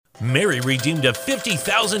Mary redeemed a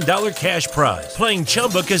 $50,000 cash prize playing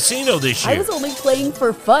Chumba Casino this year. I was only playing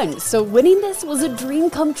for fun, so winning this was a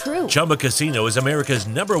dream come true. Chumba Casino is America's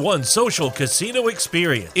 #1 social casino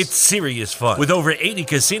experience. It's serious fun. With over 80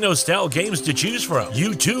 casino-style games to choose from,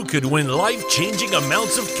 you too could win life-changing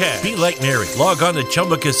amounts of cash. Be like Mary. Log on to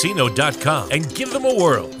ChumbaCasino.com and give them a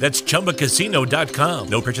whirl. That's ChumbaCasino.com.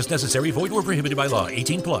 No purchase necessary. Void where prohibited by law.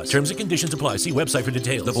 18+. Terms and conditions apply. See website for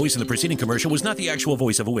details. The voice in the preceding commercial was not the actual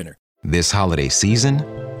voice of a winner. This holiday season,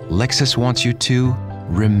 Lexus wants you to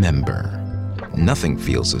remember. Nothing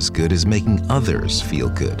feels as good as making others feel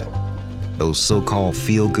good. Those so-called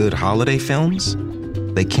feel-good holiday films?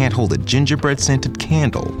 They can't hold a gingerbread-scented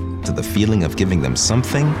candle to the feeling of giving them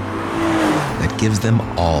something that gives them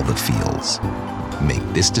all the feels. Make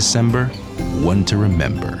this December one to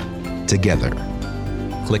remember. Together.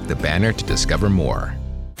 Click the banner to discover more.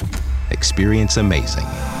 Experience amazing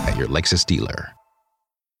at your Lexus dealer.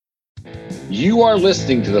 You are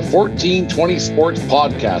listening to the 1420 Sports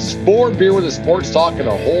Podcast, 4 beer with a sports talk and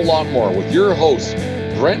a whole lot more with your hosts,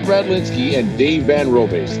 Brent Radlinski and Dave Van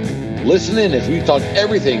Robes. Listen in as we talk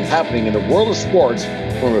everything happening in the world of sports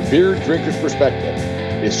from a beer drinker's perspective.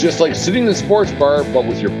 It's just like sitting in a sports bar, but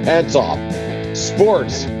with your pants off.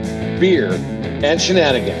 Sports, beer, and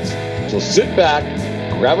shenanigans. So sit back,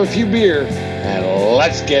 grab a few beer, and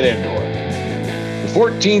let's get into it. The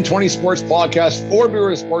 1420 Sports Podcast, 4 beer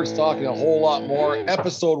with sports talk and a whole lot more.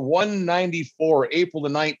 Episode 194, April the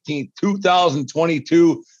 19th,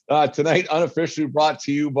 2022. Tonight, unofficially brought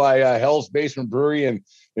to you by Hell's Basement Brewery in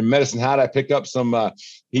Medicine Hat. I picked up some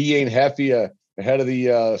He Ain't Heffy ahead of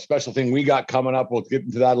the special thing we got coming up. We'll get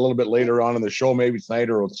into that a little bit later on in the show, maybe tonight,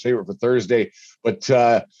 or we'll save it for Thursday. But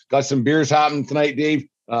got some beers happening tonight, Dave.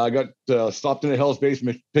 I got stopped in the Hell's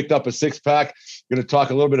Basement, picked up a 6-pack. Going to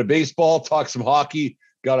talk a little bit of baseball, talk some hockey.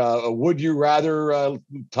 Got a would you rather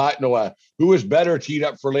who is better teed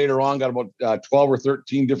up for later on. Got about 12 or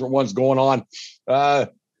 13 different ones going on.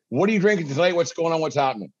 What are you drinking tonight? What's going on? What's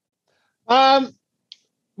happening?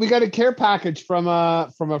 We got a care package from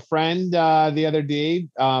a friend the other day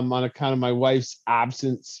on account of my wife's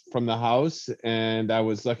absence from the house, and I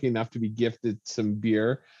was lucky enough to be gifted some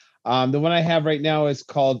beer. The one I have right now is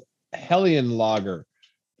called Hellion Lager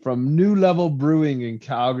from New Level Brewing in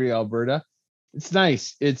Calgary, Alberta. It's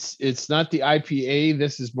nice. It's not the IPA.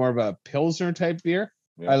 This is more of a Pilsner type beer.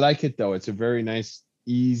 Yeah. I like it though. It's a very nice,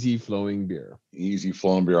 easy flowing beer. Easy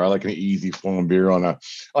flowing beer. I like an easy flowing beer on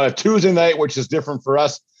a Tuesday night, which is different for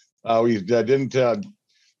us. We didn't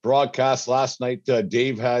broadcast last night.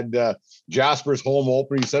 Dave had Jasper's home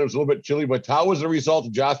opener. He said it was a little bit chilly, but how was the result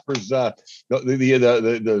of Jasper's the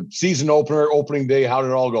season opening day? How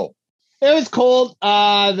did it all go? It was cold.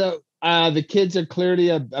 The kids are clearly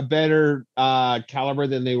a better caliber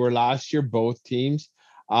than they were last year, both teams.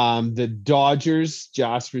 The Dodgers,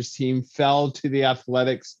 Jasper's team, fell to the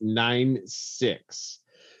Athletics 9-6.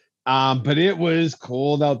 But it was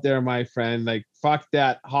cold out there, my friend. Like, fuck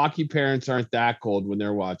that. Hockey parents aren't that cold when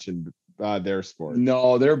they're watching their sport.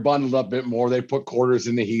 No, they're bundled up a bit more. They put quarters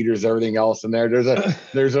in the heaters, everything else in there.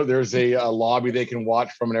 There's a lobby they can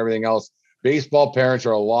watch from and everything else. Baseball parents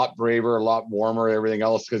are a lot braver, a lot warmer, everything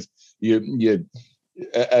else, because you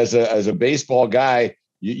as a baseball guy,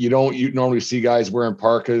 you normally see guys wearing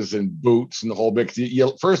parkas and boots and the whole bit.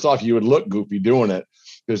 First off, you would look goofy doing it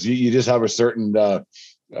because you just have a certain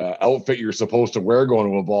outfit you're supposed to wear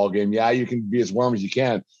going to a ball game. Yeah, you can be as warm as you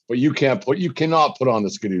can, but you cannot put on the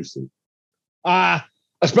skidoo suit.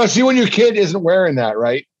 Especially when your kid isn't wearing that,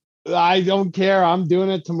 right? I don't care. I'm doing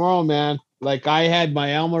it tomorrow, man. Like, I had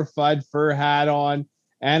my Elmer Fudd fur hat on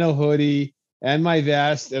and a hoodie and my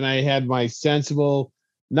vest, and I had my sensible,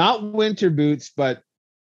 not winter boots, but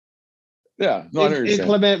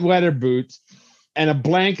inclement weather boots and a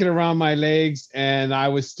blanket around my legs, and I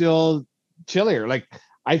was still chillier. Like,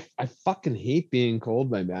 I fucking hate being cold,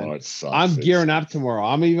 my man. Oh, it sucks. I'm gearing up tomorrow.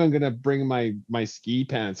 I'm even gonna bring my ski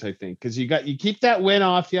pants, I think, because you keep that wind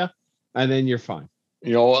off you, and then you're fine.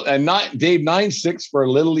 You know, and not Dave 9-6 for a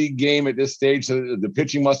little league game at this stage. So the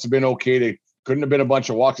pitching must have been okay. They couldn't have been a bunch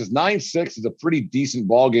of walks. 9-6 is a pretty decent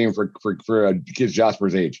ball game for kids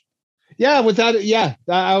Jasper's age. Yeah, without it, yeah,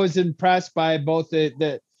 I was impressed by both.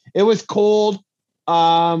 It was cold,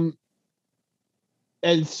 and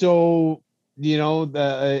so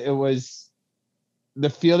it was the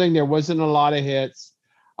feeling. There wasn't a lot of hits,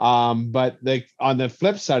 but like on the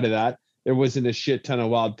flip side of that, there wasn't a shit ton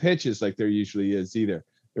of wild pitches like there usually is either.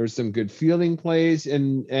 There was some good fielding plays,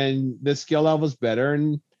 and the skill level's better,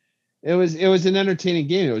 and it was an entertaining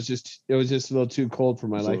game. It was just a little too cold for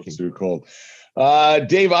my liking. Too cold.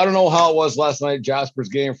 Dave, I don't know how it was last night. Jasper's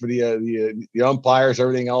game for the umpires,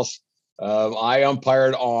 everything else. I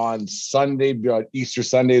umpired on Sunday, Easter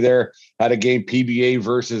Sunday. There had a game, PBA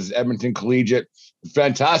versus Edmonton Collegiate.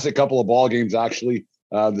 Fantastic couple of ball games, actually.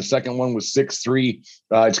 The second one was 6-3.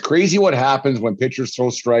 It's crazy what happens when pitchers throw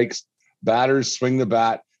strikes, batters swing the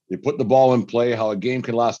bat. They put the ball in play, how a game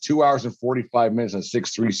can last 2 hours and 45 minutes and a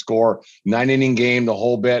 6-3 score, 9-inning game, the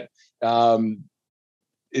whole bit.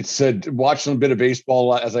 It's watching a bit of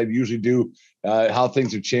baseball as I usually do, how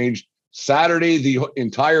things have changed. Saturday, the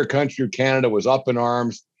entire country of Canada was up in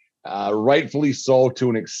arms, rightfully so to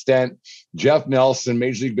an extent. Jeff Nelson,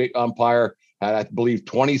 Major League umpire, had, I believe,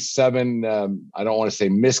 27, I don't want to say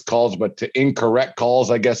missed calls, but incorrect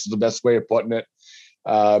calls, I guess is the best way of putting it.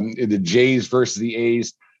 The Jays versus the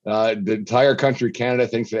A's. The entire country of Canada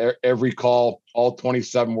thinks that every call, all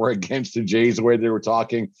 27 were against the Jays, the way they were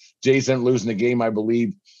talking. Jays ended losing the game, I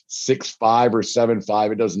believe, 6-5 or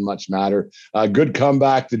 7-5. It doesn't much matter. Good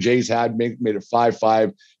comeback. The Jays had made it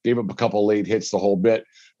 5-5, gave up a couple late hits, the whole bit.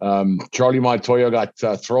 Charlie Montoya got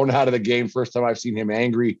thrown out of the game. First time I've seen him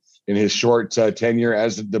angry in his short tenure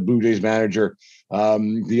as the Blue Jays manager.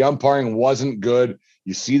 The umpiring wasn't good.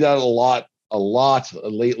 You see that a lot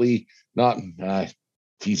lately. Not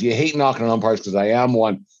easy. I hate knocking on umpires because I am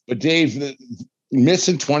one. But Dave,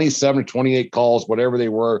 missing 27 or 28 calls, whatever they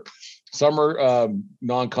were. Some are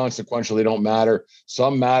non-consequential. They don't matter.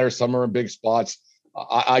 Some matter. Some are in big spots.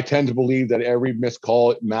 I tend to believe that every missed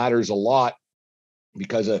call matters a lot,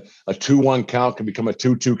 because a 2-1 count can become a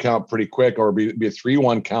 2-2 count pretty quick, or be a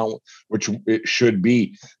 3-1 count, which it should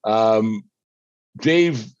be.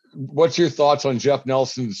 Dave, what's your thoughts on Jeff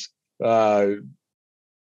Nelson's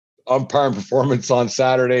umpiring performance on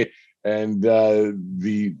Saturday, and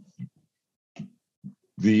the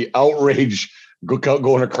outrage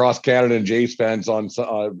going across Canada and Jays fans on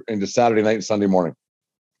into Saturday night and Sunday morning?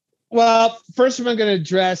 Well, first I'm going to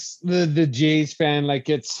address the Jays fan. Like,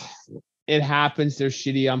 it happens. There's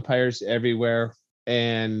shitty umpires everywhere,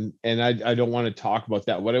 and I don't want to talk about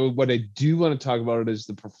that. What I do want to talk about is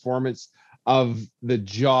the performance of the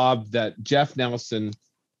job that Jeff Nelson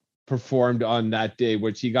performed on that day,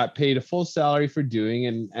 which he got paid a full salary for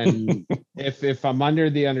doing. And if I'm under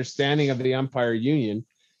the understanding of the umpire union,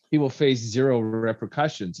 he will face zero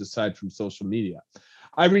repercussions aside from social media.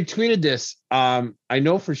 I retweeted this. I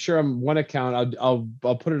know for sure on one account. I'll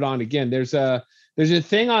put it on again. There's a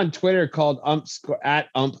thing on Twitter called ump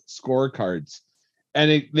scorecards,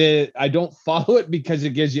 and I don't follow it because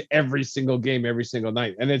it gives you every single game every single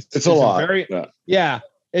night, and it's a lot.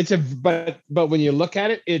 But when you look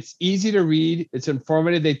at it, it's easy to read. It's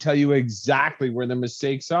informative. They tell you exactly where the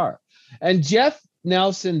mistakes are. And Jeff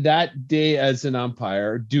Nelson, that day as an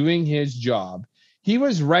umpire doing his job, he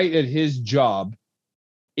was right at his job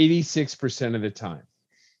 86% of the time.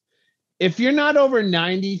 If you're not over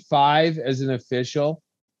 95 as an official,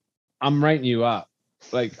 I'm writing you up.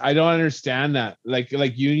 Like, I don't understand that. Like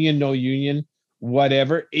union, no union,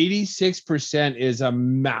 whatever. 86% is a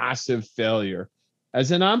massive failure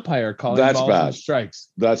as an umpire calling balls and strikes.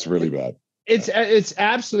 That's really bad. It's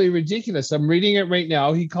absolutely ridiculous. I'm reading it right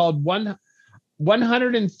now. He called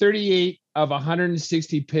 138 of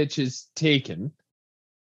 160 pitches taken.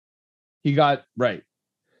 He got right.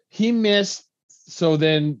 He missed, so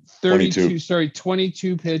then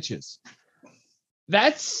 22 pitches.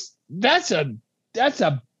 That's a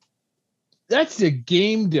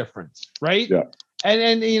game difference, right? Yeah.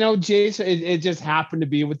 And you know, Jays, it just happened to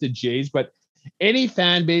be with the Jays, but any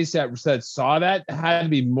fan base that saw that had to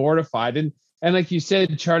be mortified. And like you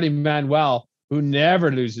said, Charlie Manuel, who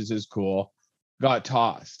never loses his cool, got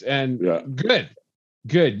tossed. And good.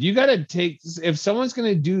 You got to if someone's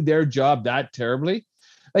going to do their job that terribly,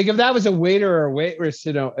 like if that was a waiter or a waitress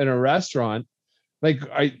in a restaurant, like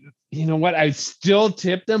I still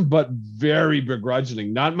tip them, but very begrudgingly.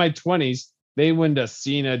 Not in my 20s. They wouldn't have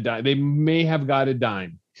seen a dime. They may have got a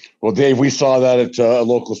dime. Well, Dave, we saw that at a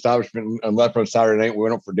local establishment and left on Saturday night. We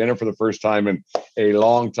went out for dinner for the first time in a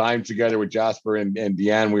long time together with Jasper and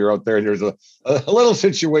Deanne. We were out there, and there was a little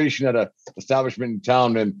situation at a establishment in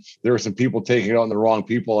town, and there were some people taking it on the wrong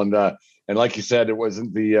people. And like you said, it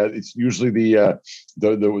wasn't it's usually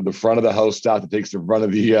the front of the house staff that takes the brunt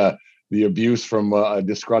of the abuse from a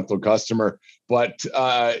disgruntled customer. But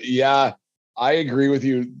I agree with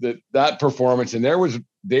you that performance, and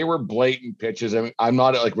they were blatant pitches. I mean, I'm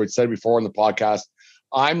not, like we said before in the podcast,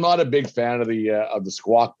 I'm not a big fan of the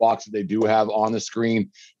squawk box that they do have on the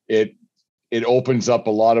screen. It opens up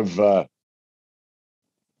a lot of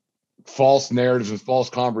false narratives and false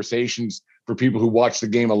conversations for people who watch the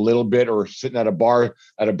game a little bit or sitting at a bar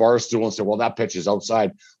stool and say, well, that pitch is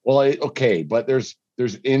outside. Well, okay, but there's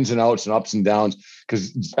ins and outs and ups and downs,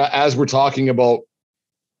 because as we're talking about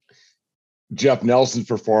Jeff Nelson's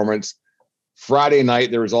performance Friday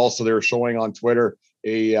night, they were showing on Twitter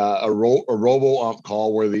a robo ump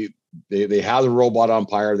call where they have the robot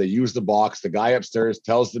umpire. They use the box. The guy upstairs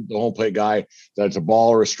tells the home plate guy that it's a ball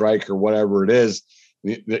or a strike or whatever it is.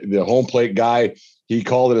 The home plate guy, he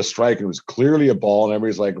called it a strike, and it was clearly a ball. And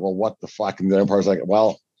everybody's like, well, what the fuck? And the umpire's like,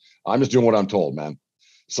 well, I'm just doing what I'm told, man.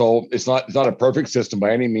 So it's not a perfect system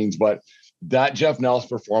by any means, but that Jeff Nelson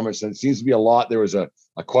performance, and it seems to be a lot. There was a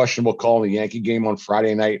questionable call in the Yankee game on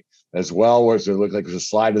Friday night as well, where it looked like it was a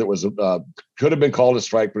slider that was could have been called a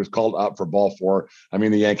strike, but it was called up for ball 4. I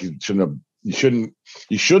mean, the Yankees you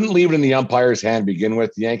shouldn't leave it in the umpire's hand to begin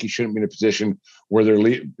with. The Yankees shouldn't be in a position where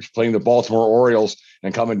they're playing the Baltimore Orioles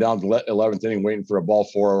and coming down to the 11th inning waiting for a ball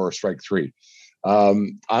 4 or a strike 3.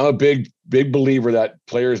 I'm a big believer that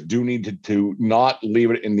players do need to not leave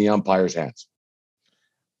it in the umpire's hands.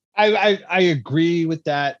 I agree with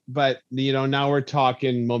that, but now we're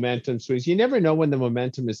talking momentum swings. You never know when the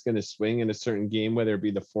momentum is going to swing in a certain game, whether it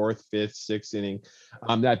be the 4th, 5th, 6th inning.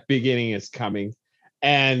 That big inning is coming,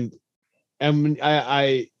 and I'll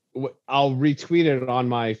retweet it on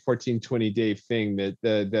my 1420 Dave thing,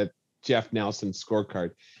 that Jeff Nelson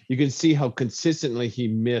scorecard. You can see how consistently he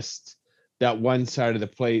missed that one side of the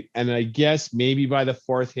plate, and I guess maybe by the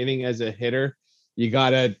 4th inning as a hitter, you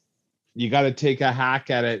gotta take a hack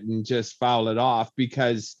at it and just foul it off,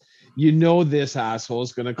 because this asshole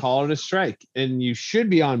is going to call it a strike and you should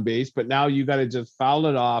be on base, but now you got to just foul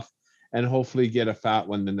it off and hopefully get a fat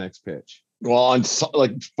one the next pitch. Well,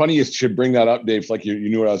 funny you should bring that up, Dave. Like you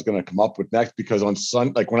knew what I was going to come up with next, because on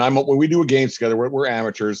when we do a game together, we're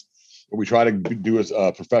amateurs. We try to do as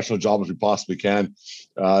a professional job as we possibly can.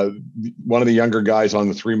 One of the younger guys on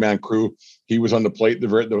the 3-man crew, he was on the plate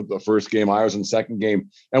the first game. I was in the second game,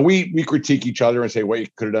 and we critique each other and say what you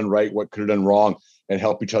could have done right, what could have done wrong, and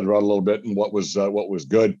help each other out a little bit and what was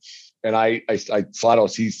good. And I thought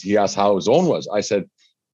out. He asked how his own was. I said,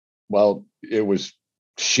 well, it was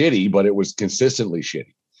shitty, but it was consistently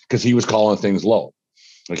shitty because he was calling things low.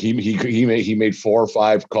 Like he made 4 or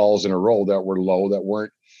 5 calls in a row that were low, that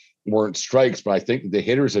weren't strikes. But I think the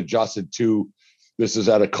hitters adjusted to, this is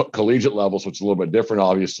at a collegiate level, so it's a little bit different,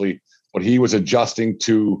 obviously, but he was adjusting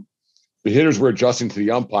to, the hitters were adjusting to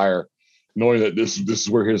the umpire, knowing that this is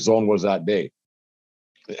where his zone was that day.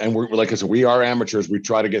 And we're, like I said, we are amateurs. We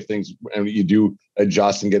try to get things, and you do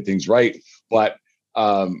adjust and get things right. But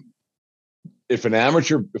if an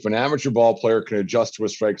amateur ball player can adjust to a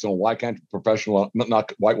strike zone, why can't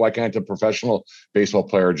why can't a professional baseball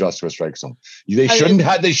player adjust to a strike zone? They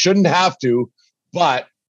shouldn't have to, but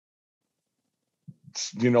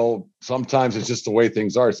sometimes it's just the way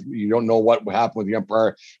things are. You don't know what happened with the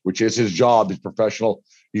umpire, which is his job. He's professional.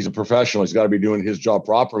 He's a professional. He's got to be doing his job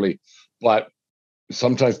properly. But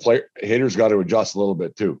sometimes hitters got to adjust a little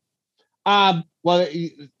bit too. Well,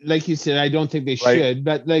 like you said, I don't think they should,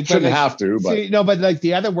 but shouldn't have to. But see, no, but like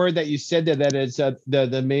the other word that you said that is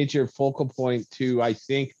the major focal point to, I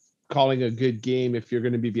think, calling a good game if you're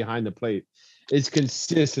going to be behind the plate is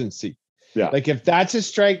consistency. Yeah. Like if that's a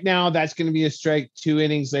strike now, that's going to be a strike 2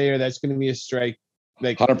 innings later. That's going to be a strike.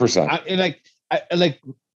 Like 100%.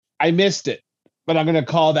 I missed it, but I'm going to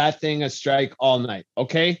call that thing a strike all night.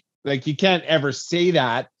 Okay. Like you can't ever say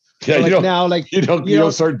that. Yeah. You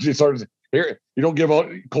don't start here. You don't give out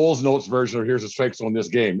Cole's notes version of here's a strike zone in this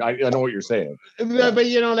game. I know what you're saying.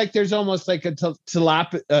 But there's almost like a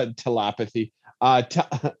telepathy.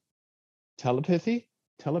 Telepathy.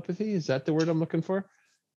 Is that the word I'm looking for?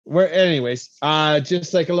 Anyways,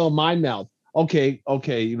 just like a little mind meld. Okay,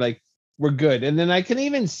 like we're good. And then I can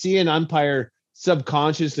even see an umpire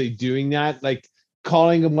subconsciously doing that, like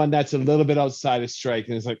calling him one that's a little bit outside of strike,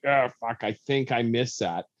 and it's like, oh fuck, I think I missed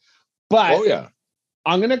that. But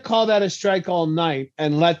I'm going to call that a strike all night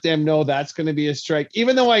and let them know that's going to be a strike.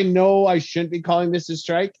 Even though I know I shouldn't be calling this a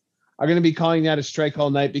strike, I'm going to be calling that a strike all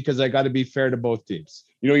night because I got to be fair to both teams.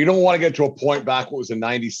 You don't want to get to a point back. What was the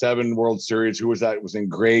 97 World Series? Who was that? It was in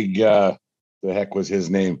Greg. The heck was his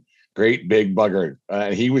name? Great big bugger.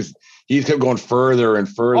 He kept going further and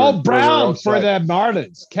further. Oh, Brown for the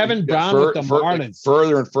Marlins. Kevin Brown with the Marlins.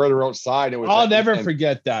 Further and further outside. I'll never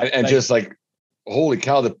forget that. And just like, holy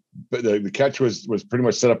cow, the catch was pretty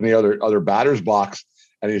much set up in the other batter's box,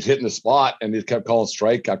 and he was hitting the spot, and he kept calling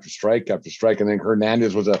strike after strike after strike. And then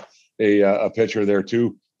Hernandez was a pitcher there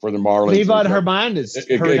too for the Marlins. Levi Hernandez.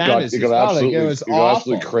 It was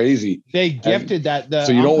absolutely crazy. They gifted that.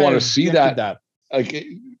 So you don't want to see that. Like,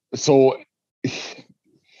 so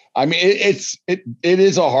I mean, it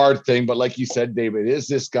is a hard thing, but like you said, David, it is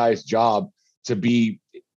this guy's job to be,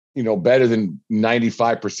 better than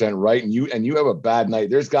 95% right. And you have a bad night.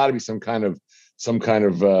 There's got to be some kind of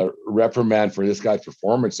reprimand for this guy's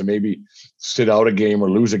performance, and maybe sit out a game or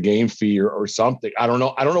lose a game fee or something. I don't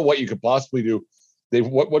know what you could possibly do. Dave,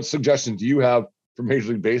 what suggestion do you have for Major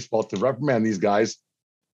League Baseball to reprimand these guys?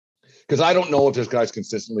 Because I don't know if this guy's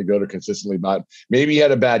consistently good or consistently bad. Maybe he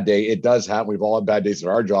had a bad day. It does happen. We've all had bad days at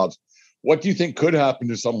our jobs. What do you think could happen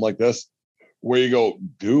to something like this, where you go,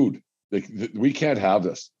 dude, we can't have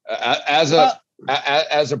this as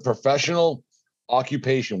a professional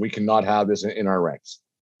occupation? We cannot have this in our ranks.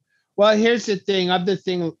 Well, here's the thing. Of the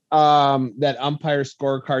thing that umpire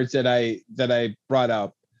scorecards that I brought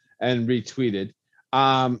up and retweeted,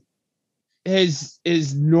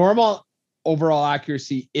 his normal overall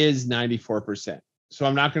accuracy is 94%. So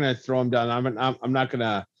I'm not going to throw him down. I'm not going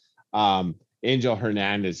to Angel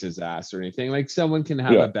Hernandez's ass or anything. Like, someone can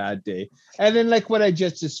have a bad day. And then, like what I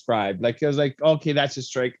just described, like I was like, okay, that's a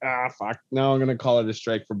strike. Fuck. No, I'm going to call it a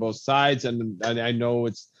strike for both sides. And I know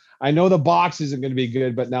the box isn't going to be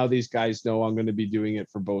good, but now these guys know I'm going to be doing it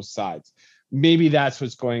for both sides. Maybe that's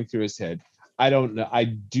what's going through his head. I don't know. I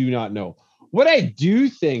do not know. What I do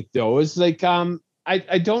think, though, is like,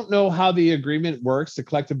 I don't know how the agreement works, the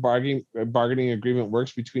collective bargaining agreement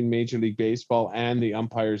works between Major League Baseball and the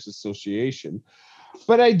Umpires Association.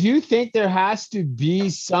 But I do think there has to be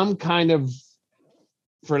some kind of,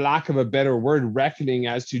 for lack of a better word, reckoning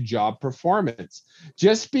as to job performance.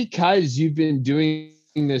 Just because you've been doing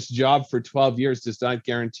this job for 12 years does not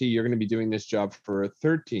guarantee you're going to be doing this job for a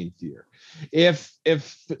 13th year. If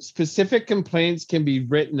specific complaints can be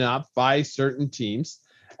written up by certain teams,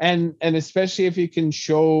 and especially if you can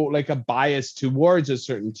show like a bias towards a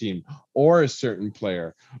certain team or a certain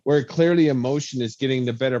player, where clearly emotion is getting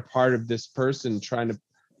the better part of this person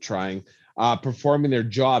performing their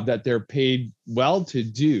job that they're paid well to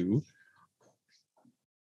do,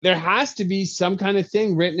 there has to be some kind of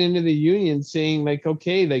thing written into the union saying like,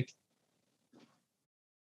 okay, like,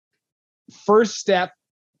 first step,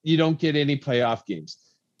 you don't get any playoff games.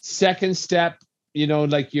 Second step,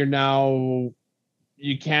 like,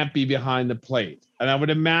 you can't be behind the plate. And I would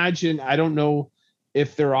imagine, I don't know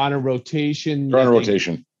if they're on a rotation. They're on a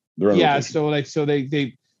rotation. So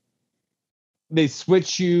they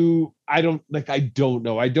switch you. I don't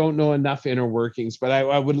know. I don't know enough inner workings, but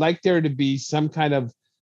I would like there to be some kind of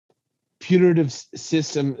punitive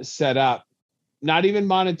system set up, not even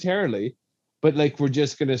monetarily, but like, we're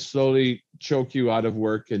just going to slowly choke you out of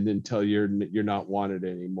work and until you're not wanted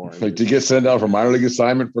anymore. Like, to get sent out for minor league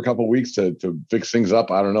assignment for a couple of weeks to fix things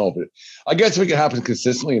up. I don't know, but I guess if it could happen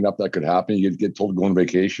consistently enough, that could happen. You get told to go on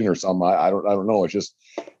vacation or something. I don't know.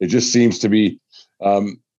 It just seems to be,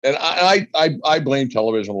 and I blame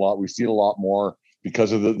television a lot. We see it a lot more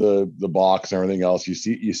because of the box and everything else. You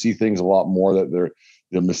see things a lot more, that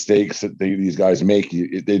the mistakes that these guys make,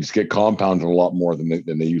 they just get compounded a lot more than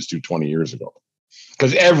they used to 20 years ago.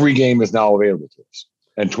 Because every game is now available to us,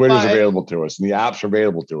 and Twitter's available to us, and the apps are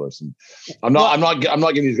available to us. And I'm not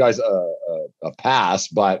giving these guys a pass,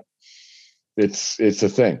 but it's a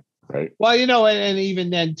thing, right? Well, and even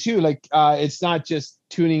then too, like, it's not just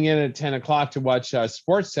tuning in at 10 o'clock to watch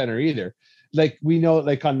Sports Center either. Like, we know,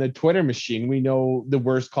 like, on the Twitter machine, we know the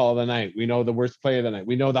worst call of the night. We know the worst play of the night.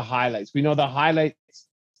 We know the highlights. We know the highlights,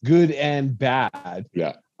 good and bad,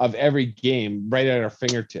 of every game right at our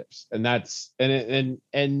fingertips. And that's, and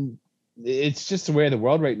it's just the way of the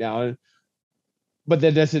world right now. But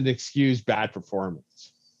that doesn't excuse bad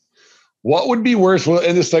performance. What would be worse, well,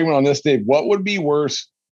 in this segment on this, Dave, what would be worse?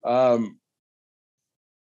 An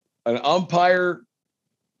umpire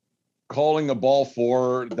calling a ball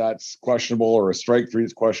 4 that's questionable, or a strike 3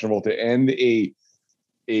 that's questionable, to end a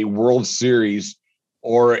World Series,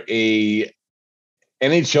 or a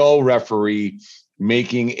NHL referee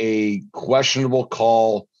making a questionable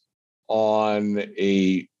call on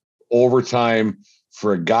a overtime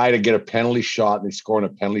for a guy to get a penalty shot, and they score on a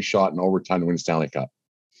penalty shot in overtime to win the Stanley Cup.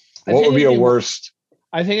 What would be a worst?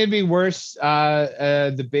 I think it'd be worse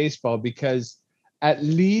the baseball, because at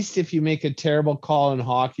least if you make a terrible call in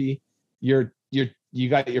hockey, you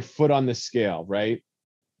got your foot on the scale, right?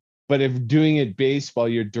 But if doing it baseball,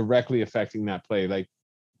 you're directly affecting that play, like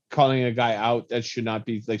calling a guy out that should not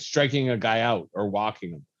be, like striking a guy out or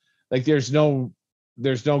walking him. Like, there's no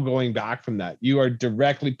going back from that. You are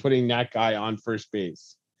directly putting that guy on first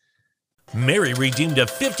base. Mary redeemed a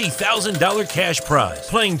 $50,000 cash prize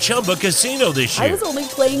playing Chumba Casino this year. I was only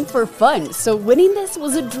playing for fun, so winning this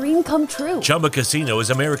was a dream come true. Chumba Casino is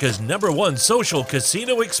America's #1 social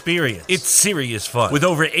casino experience. It's serious fun. With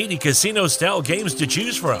over 80 casino-style games to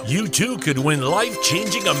choose from, you too could win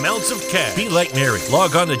life-changing amounts of cash. Be like Mary.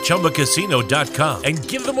 Log on to ChumbaCasino.com and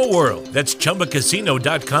give them a whirl. That's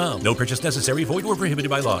ChumbaCasino.com. No purchase necessary. Void where prohibited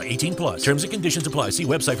by law. 18 plus. Terms and conditions apply. See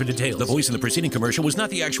website for details. The voice in the preceding commercial was not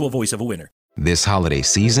the actual voice of a winner. This holiday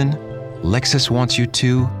season, Lexus wants you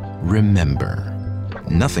to remember.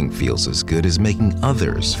 Nothing feels as good as making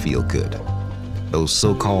others feel good. Those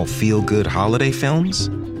so-called feel-good holiday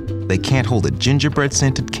films? They can't hold a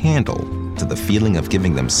gingerbread-scented candle to the feeling of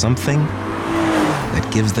giving them something that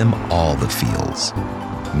gives them all the feels.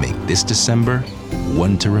 Make this December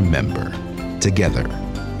one to remember. Together.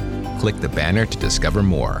 Click the banner to discover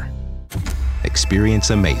more.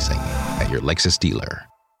 Experience amazing at your Lexus dealer.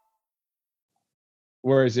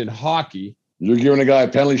 Whereas in hockey, you're giving a guy a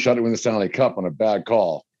penalty shot to win the Stanley Cup on a bad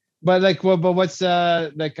call. But what's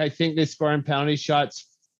like, I think they score on penalty shots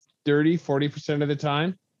 40% of the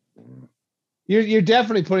time. You're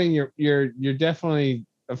definitely putting you're definitely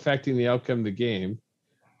affecting the outcome of the game.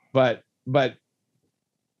 But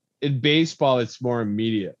in baseball, it's more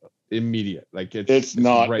immediate. Like it's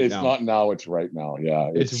not right now. Not now. It's right now. Yeah.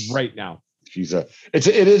 It's right now. It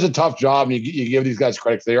is a tough job, and you give these guys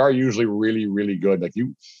credit. They are usually really, really good. Like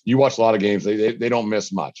you watch a lot of games, they don't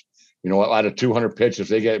miss much. You know, out of 200 pitches,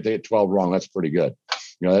 they get 12 wrong. That's pretty good.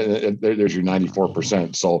 You know, there's your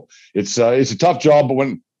 94%. So it's a tough job, but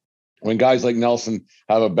when guys like Nelson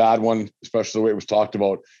have a bad one, especially the way it was talked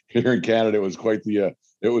about here in Canada, it was quite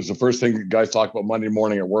it was the first thing guys talked about Monday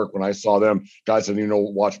morning at work when I saw them. Guys didn't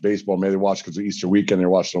even watch baseball. Maybe they watched because of Easter weekend. They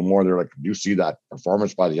watched no more. They're like, "Do you see that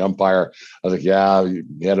performance by the umpire?" I was like, "Yeah,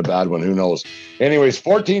 he had a bad one. Who knows?" Anyways,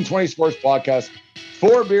 1420 Sports Podcast,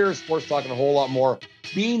 4 beers, sports talking a whole lot more.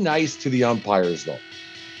 Be nice to the umpires, though.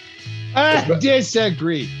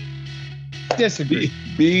 Disagree.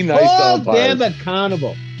 Be nice to umpires. Hold them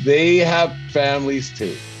accountable. They have families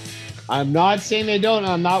too. I'm not saying they don't.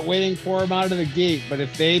 I'm not waiting for them out of the gate. But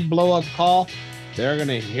if they blow a call, they're going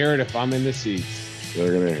to hear it if I'm in the seats.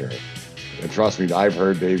 They're going to hear it. And trust me, I've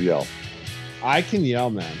heard Dave yell. I can yell,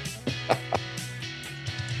 man.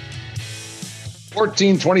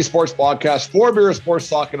 1420 Sports Podcast, 4 beer sports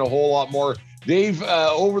talking a whole lot more. Dave,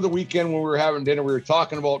 over the weekend when we were having dinner, we were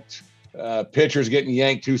talking about pitchers getting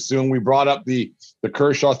yanked too soon. We brought up the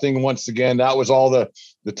Kershaw thing once again. That was all the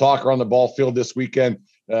talk around the ball field this weekend.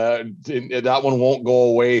 That one won't go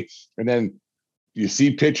away. And then you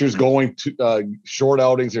see pitchers going to short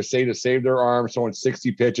outings. They're saying to save their arms, throwing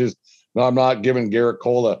 60 pitches. No, I'm not giving Garrett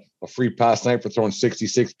Cole a free pass night for throwing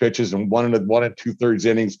 66 pitches and 1 and 2/3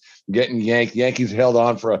 innings, getting yanked. Yankees held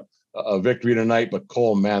on for a victory tonight, but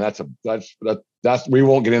Cole, man, that's we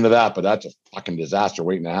won't get into that, but that's a fucking disaster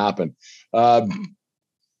waiting to happen.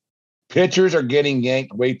 Pitchers are getting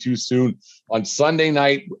yanked way too soon. On Sunday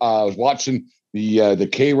night, I was watching the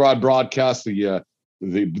K-Rod broadcast, the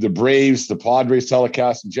Braves, the Padres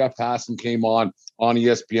telecast, and Jeff Passan came on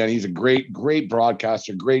ESPN. He's a great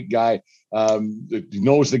broadcaster, great guy,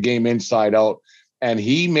 knows the game inside out, and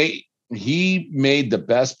he made the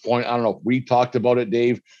best point. I don't know if we talked about it,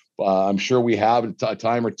 Dave. I'm sure we have a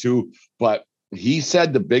time or two, but he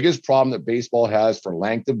said the biggest problem that baseball has for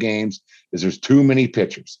length of games is there's too many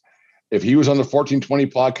pitchers. If he was on the 1420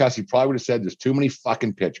 podcast, he probably would have said there's too many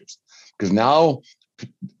fucking pitchers. Because now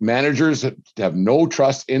managers have no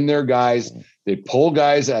trust in their guys. They pull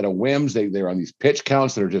guys out of whims. They're on these pitch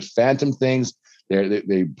counts that are just phantom things.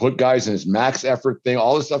 They put guys in this max effort thing.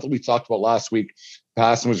 All the stuff that we talked about last week,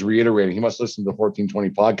 Passan was reiterating. He must listen to the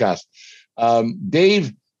 1420 podcast.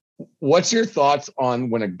 Dave, what's your thoughts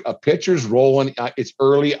on when a pitcher's rolling? It's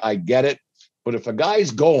early, I get it. But if a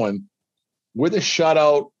guy's going with a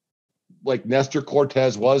shutout, like Nestor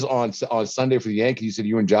Cortez was on Sunday for the Yankees, and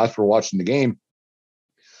you and Jasper were watching the game.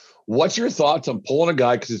 What's your thoughts on pulling a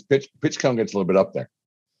guy because his pitch count gets a little bit up there?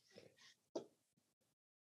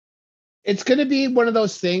 It's going to be one of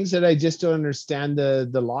those things that I just don't understand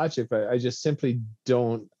the logic. I just simply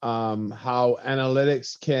don't how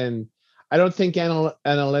analytics can. I don't think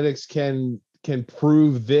analytics can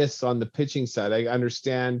prove this on the pitching side. I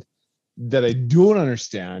understand that I don't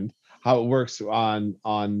understand how it works on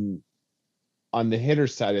the hitter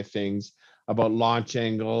side of things about launch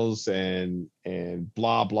angles and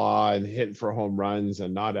blah blah and hitting for home runs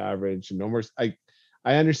and not average and no more. I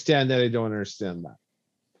understand that. I don't understand that.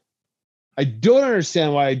 I don't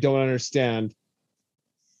understand why I don't understand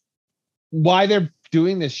why they're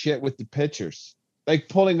doing this shit with the pitchers. Like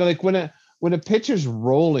pulling, like when when a pitcher's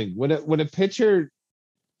rolling, when a pitcher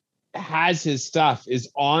has his stuff is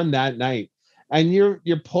on that night, and you're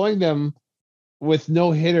pulling them with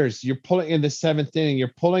no hitters, you're pulling in the seventh inning,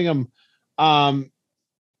 you're pulling them throwing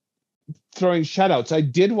shutouts. I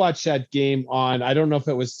did watch that game on, I don't know if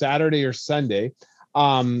it was Saturday or Sunday.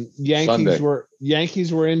 Yankees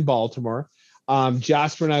were in Baltimore.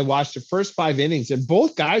 Jasper and I watched the first 5 innings, and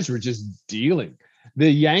both guys were just dealing. The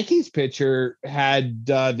Yankees pitcher had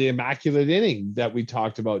the immaculate inning that we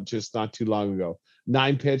talked about just not too long ago.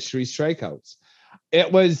 9 pitch, 3 strikeouts.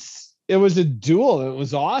 It was a duel. It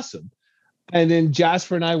was awesome. And then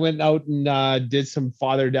Jasper and I went out and did some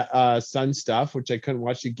father-son stuff, which I couldn't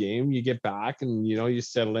watch the game. You get back and, you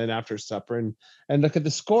settle in after supper and look at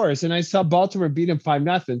the scores. And I saw Baltimore beat him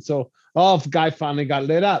 5-0. So, if the guy finally got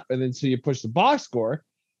lit up. And then so you push the box score.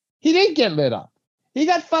 He didn't get lit up. He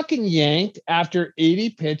got fucking yanked after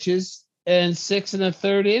 80 pitches and 6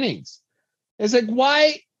 1/3 innings. It's like,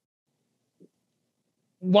 why?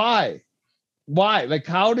 Like,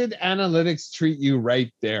 how did analytics treat you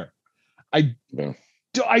right there? I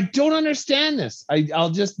don't understand this.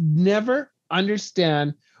 I'll just never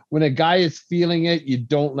understand when a guy is feeling it, you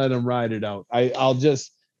don't let him ride it out. I'll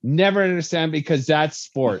just never understand, because that's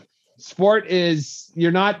sport. Sport is,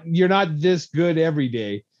 you're not this good every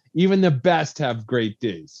day. Even the best have great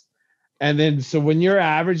days. And then, so when you're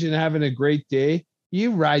average and having a great day,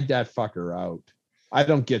 you ride that fucker out. I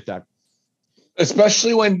don't get that.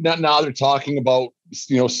 Especially when now they're talking about,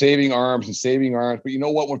 saving arms. But you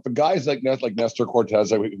know what? When for guys like Nestor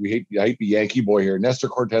Cortez, I hate the Yankee boy here. Nestor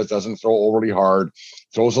Cortez doesn't throw overly hard,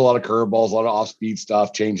 throws a lot of curveballs, a lot of off-speed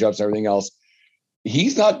stuff, change-ups, everything else.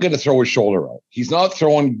 He's not going to throw his shoulder out. He's not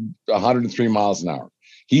throwing 103 miles an hour.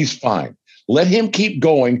 He's fine. Let him keep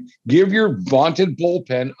going. Give your vaunted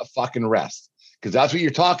bullpen a fucking rest, because that's what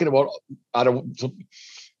you're talking about.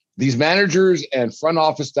 These managers and front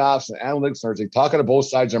office staffs and analytics nerds, they talk out of both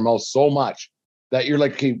sides of their mouth so much that you're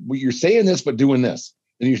like, okay, you're saying this, but doing this,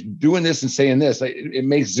 and you're doing this and saying this. It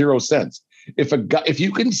makes zero sense. If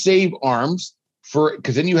you can save arms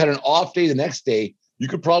because then you had an off day the next day, you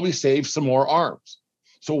could probably save some more arms.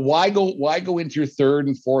 So why go into your third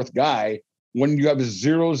and fourth guy when you have a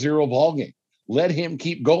 0-0 ball game? Let him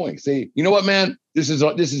keep going. Say, you know what, man, this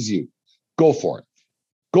is you. Go for it.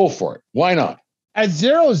 Why not? At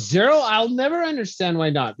 0-0, I'll never understand why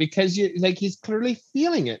not, because he's clearly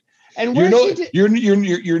feeling it. And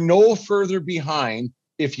you're no further behind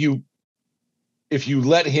if you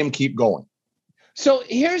let him keep going. So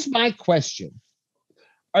here's my question.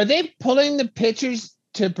 Are they pulling the pitchers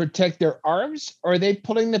to protect their arms, or are they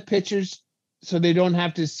pulling the pitchers so they don't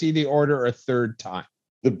have to see the order a third time?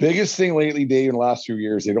 The biggest thing lately, Dave, in the last few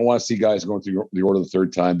years, they don't want to see guys going through the order the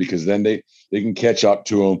third time, because then they can catch up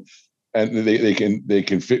to them. And they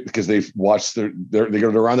can fit, because they've watched they're on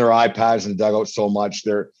their iPads in the dugout so much.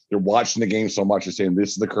 They're watching the game so much. They're saying, this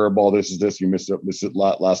is the curveball, this is this, you missed it, this is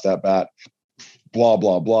last at bat, blah,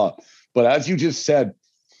 blah, blah. But as you just said,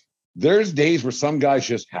 there's days where some guys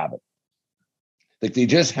just have it. Like, they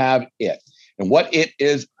just have it. And what it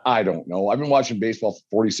is, I don't know. I've been watching baseball for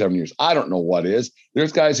 47 years. I don't know what is.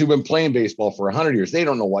 There's guys who've been playing baseball for 100 years. They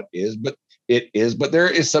don't know what is, but it is. But there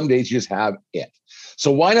is some days you just have it.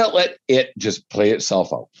 So why not let it just play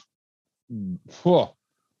itself out? Whew.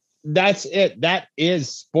 That's it. That is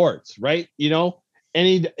sports, right?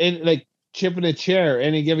 Any like chipping a chair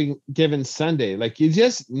any given Sunday. Like, you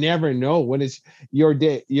just never know when it's your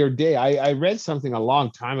day. I read something a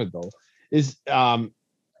long time ago. I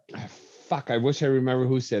wish I remember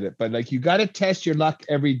who said it, but like, you got to test your luck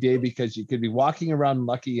every day, because you could be walking around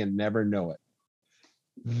lucky and never know it.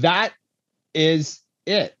 That is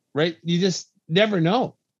it, right? You just never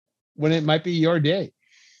know when it might be your day.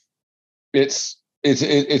 It's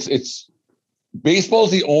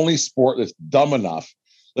baseball's the only sport that's dumb enough.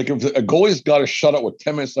 Like, if a goalie's got a shutout with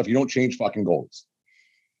 10 minutes left, you don't change fucking goalies.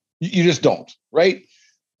 You just don't, right?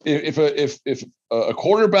 If a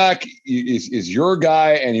quarterback is your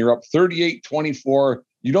guy and you're up 38-24,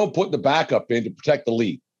 you don't put the backup in to protect the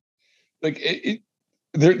lead. Like,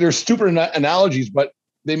 they're stupid analogies, but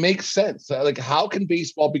they make sense. Like, how can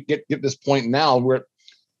baseball get this point now where,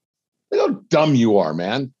 look how dumb you are,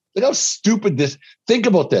 man. Look how stupid this. Think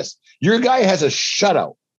about this. Your guy has a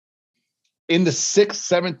shutout in the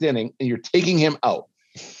 6th, 7th inning, and you're taking him out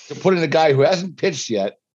to put in a guy who hasn't pitched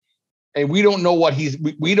yet, and we don't know what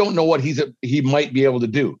he might be able to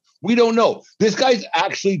do. We don't know. This guy's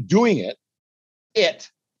actually doing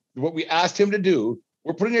it. What we asked him to do.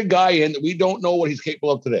 We're putting a guy in that we don't know what he's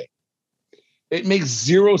capable of today. It makes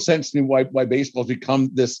zero sense to me why baseball's become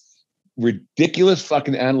this ridiculous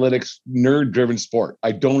fucking analytics nerd-driven sport.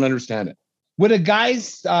 I don't understand it. When a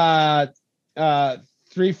guy's 3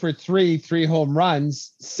 for 3, 3 home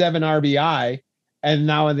runs, 7 RBI, and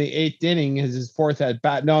now in the 8th inning is his 4th at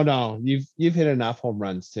bat. No, you've hit enough home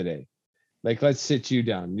runs today. Like, let's sit you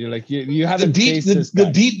down. You're like you haven't faced this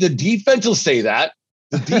guy. The defense will say that.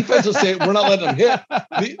 The defense will say we're not letting him hit.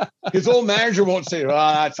 His old manager won't say,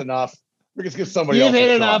 that's enough. We're just give somebody else. You've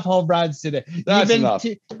hit enough home runs today. That's enough.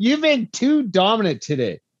 You've been too dominant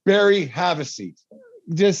today. Barry, have a seat.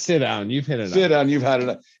 Just sit down. You've hit enough. Sit down. You've had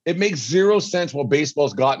enough. It makes zero sense while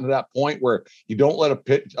baseball's gotten to that point where you don't let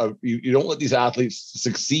you don't let these athletes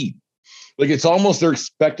succeed. Like, it's almost they're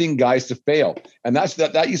expecting guys to fail, and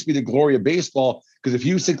that used to be the glory of baseball. Because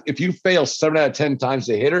if you fail 7 out of 10 times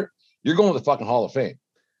a hitter, you're going to the fucking Hall of Fame.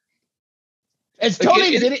 It's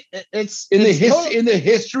totally. In the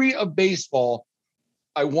history of baseball,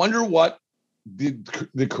 I wonder what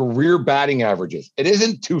the career batting average is. It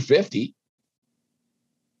isn't 250.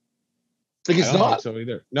 Like, it's not so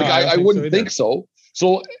either. No, like, I wouldn't think so.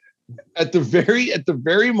 So at the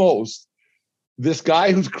very most, this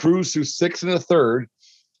guy who's 6 1/3,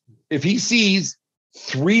 if he sees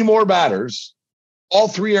 3 more batters, all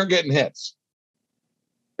 3 aren't getting hits.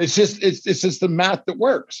 It's just the math that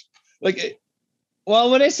works. Well,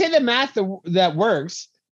 when I say the math that works,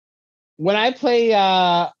 when I play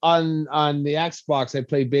on the Xbox, I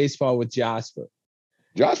play baseball with Jasper.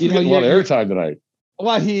 Jasper's getting a lot of airtime tonight.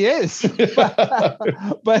 Well, he is,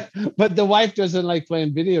 but the wife doesn't like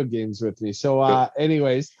playing video games with me. So,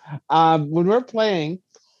 anyways, when we're playing,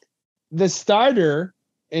 the starter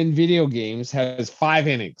in video games has 5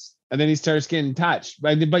 innings, and then he starts getting touched.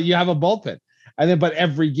 But you have a bullpen, but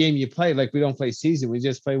every game you play, like, we don't play season, we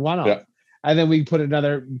just play one off. Yeah. And then we put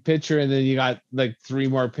another pitcher, and then you got like 3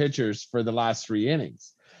 more pitchers for the last 3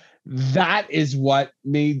 innings. That is what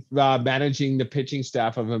made managing the pitching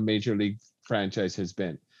staff of a major league franchise has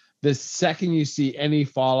been. The second you see any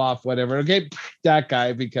fall off, whatever, okay, that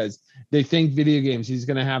guy, because they think video games, he's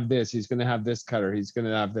going to have this, he's going to have this cutter, he's going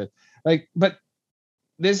to have this. Like, but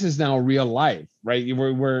this is now real life, right?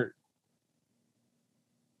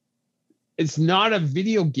 It's not a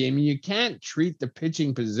video game. You can't treat the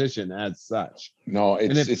pitching position as such. No,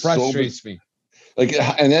 it frustrates me. Like,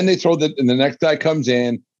 and then they throw and the next guy comes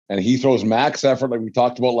in and he throws max effort, like we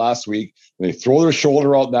talked about last week. And they throw their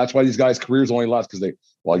shoulder out. That's why these guys' careers only last because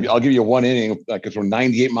I'll give you 1 inning. I can throw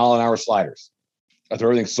 98-mile-an-hour sliders. I throw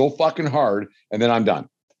everything so fucking hard, and then I'm done.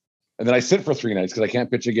 And then I sit for 3 nights because I can't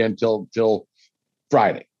pitch again till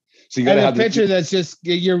Friday. So you got to have a pitcher that's just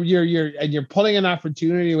you're pulling an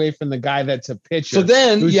opportunity away from the guy that's a pitcher. So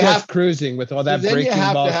then who's just cruising with all that. Then breaking you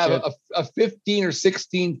have ball to have shit. a 15 or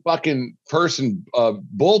 16 fucking person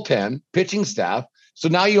bullpen pitching staff. So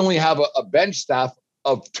now you only have a bench staff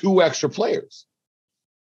of 2 extra players.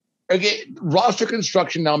 Again, roster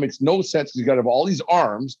construction now makes no sense because you got to have all these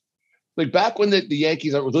arms. Like back when the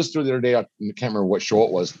Yankees, I was listening to the other day, I can't remember what show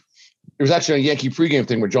it was. It was actually a Yankee pregame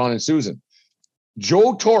thing with John and Susan.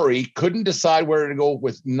 Joe Torre couldn't decide where to go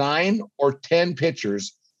with 9 or 10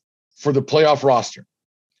 pitchers for the playoff roster.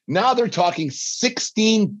 Now they're talking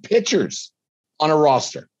 16 pitchers on a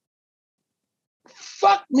roster.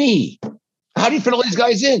 Fuck me. How do you fit all these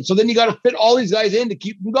guys in? So then you got to fit all these guys in to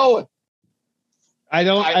keep them going.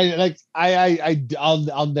 I'll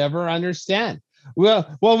never understand.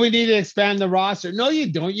 Well, we need to expand the roster. No,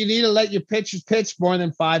 you don't. You need to let your pitchers pitch more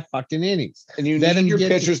than 5 fucking innings. And you need your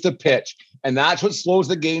pitchers to pitch. And that's what slows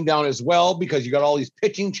the game down as well, because you got all these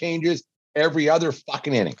pitching changes every other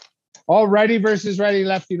fucking inning. All righty versus righty,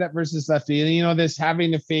 lefty versus lefty. And, you know, this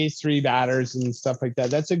having to face 3 batters and stuff like that,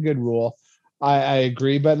 that's a good rule. I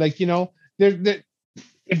agree. But, like, you know,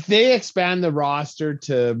 if they expand the roster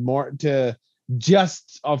to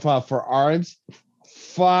just for arms,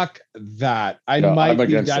 fuck that. I might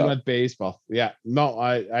be done with baseball. Yeah. No,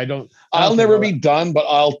 I don't. I'll never be done, but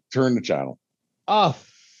I'll turn the channel. Oh,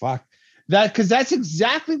 fuck. Because that's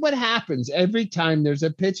exactly what happens every time there's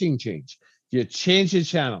a pitching change. You change the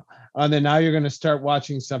channel, and then now you're going to start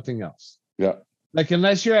watching something else. Yeah. Like,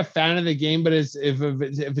 unless you're a fan of the game, but if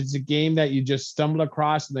it's a game that you just stumble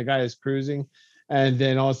across and the guy is cruising, and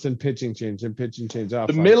then all of a sudden pitching change. Oh,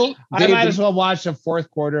 I might as well watch the 4th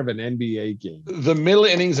quarter of an NBA game. The middle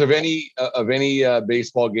innings of any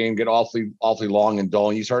baseball game get awfully long and dull,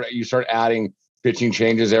 and you start adding pitching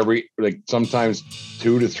changes sometimes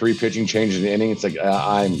 2 to 3 pitching changes in the inning. It's like,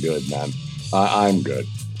 I'm good, man. I'm good.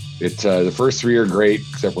 The first 3 are great,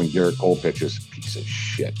 except when Garrett Cole pitches. Piece of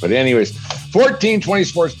shit. But anyways, 1420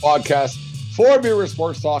 Sports Podcast, 4 Beer with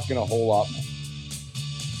Sports Talk, and a whole lot more.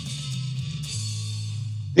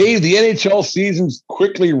 Dave, the NHL season's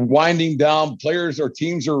quickly winding down. Players or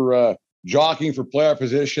teams are jockeying for playoff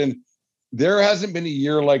position. there hasn't been a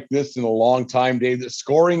year like this in a long time, Dave. The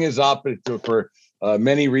scoring is up for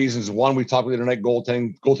many reasons. One, we talked about the night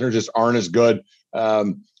goaltending. Goaltenders just aren't as good.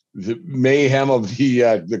 The mayhem of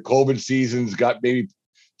the COVID seasons got maybe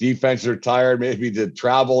defenses are tired, maybe the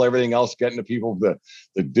travel, everything else, getting to people,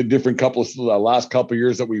 the different couple of last couple of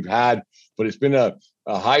years that we've had. But it's been a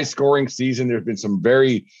high scoring season. There's been some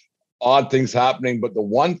very odd things happening. But the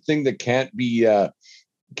one thing that can't be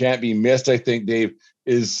missed, I think, Dave,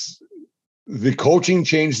 is the coaching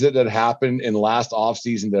change that happened in last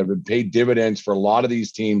offseason that have paid dividends for a lot of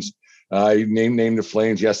these teams. Name the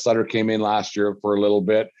Flames. Yes, Sutter came in last year for a little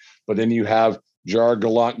bit, but then you have Jar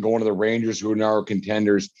Gallant going to the Rangers, who now are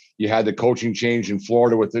contenders. You had the coaching change in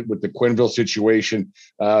Florida with the Quenneville situation.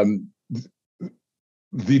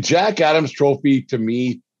 The Jack Adams Trophy, to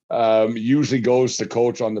me, usually goes to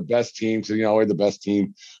coach on the best team. So, we're the best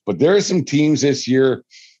team. But there are some teams this year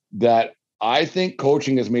that I think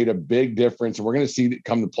coaching has made a big difference. And we're going to see it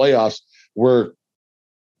come the playoffs where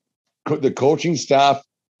the coaching staff,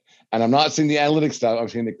 and I'm not saying the analytics staff, I'm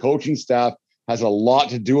saying the coaching staff has a lot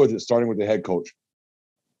to do with it, starting with the head coach.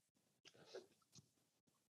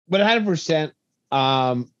 But 100%,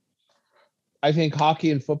 I think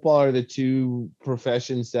hockey and football are the two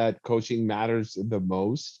professions that coaching matters the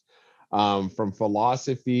most, from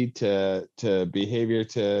philosophy to behavior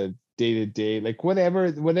to day-to-day, like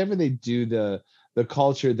whatever they do, the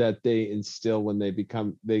culture that they instill when they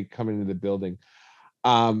come into the building.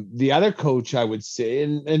 The other coach, I would say,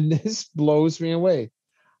 and this blows me away.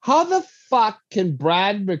 How the fuck can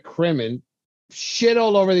Brad McCrimmon shit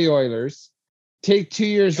all over the Oilers, take 2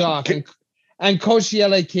 years off, and coach the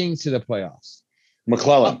LA Kings to the playoffs?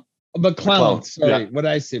 McClellan. Sorry, yeah. What did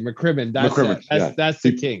I say? McCrimmon. That's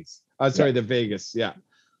the Kings. The Vegas. Yeah.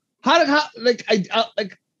 How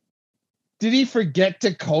did he forget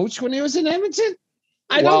to coach when he was in Edmonton?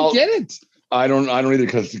 I don't get it. I don't either,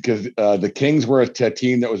 because the Kings were a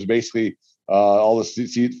team that was basically all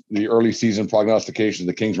the early season prognostications.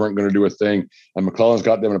 The Kings weren't going to do a thing, and McClellan's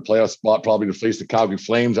got them in a playoff spot, probably to face the Calgary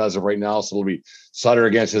Flames as of right now. So it'll be Sutter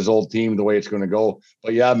against his old team, the way it's going to go.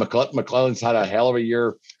 But yeah, McClellan's had a hell of a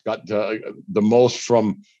year. Got the most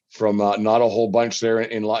from not a whole bunch there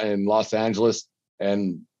in Los Angeles,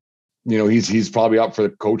 and he's probably up for the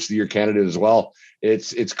Coach of the Year candidate as well.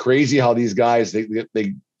 It's crazy how these guys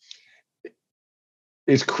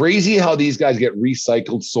It's crazy how these guys get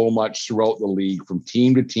recycled so much throughout the league, from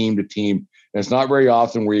team to team to team. And it's not very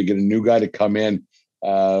often where you get a new guy to come in.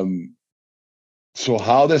 So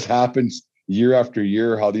how this happens year after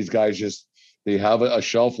year, how these guys they have a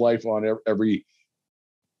shelf life on every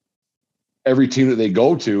team that they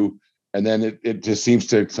go to. And then it just seems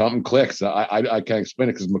to, something clicks. I can't explain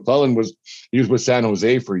it, because McClellan was with San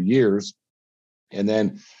Jose for years. And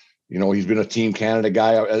then, he's been a Team Canada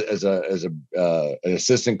guy as an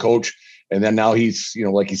assistant coach, and then now he's,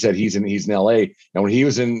 like he said, he's in LA. And when he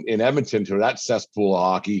was in Edmonton, to that cesspool of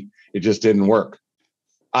hockey, it just didn't work.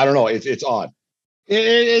 I don't know. It's odd.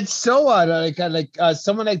 It's so odd. Like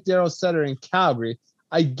someone like Daryl Sutter in Calgary,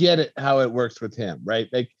 I get it how it works with him, right?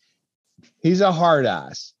 Like, he's a hard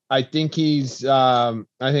ass. I think I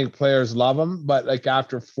think players love him, but like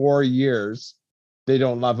after 4 years, they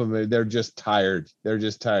don't love him. They're just tired.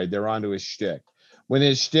 They're onto his shtick. When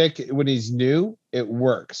he's new, it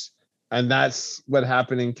works. And that's what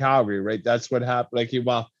happened in Calgary, right? That's what happened.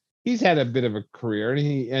 He's had a bit of a career,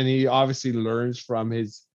 and he obviously learns from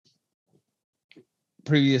his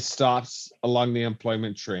previous stops along the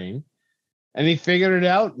employment train. And he figured it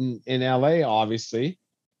out in LA, obviously.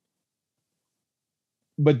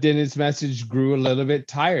 But then his message grew a little bit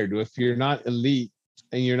tired. If you're not elite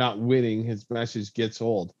and you're not winning, his message gets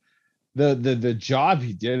old. The job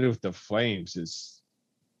he did with the Flames is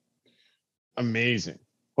amazing.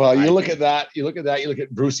 Well, you look at that. You look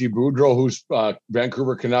at Brucey Boudreau, who's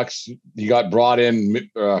Vancouver Canucks. He got brought in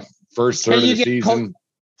first third of the season.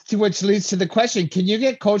 Which leads to the question: can you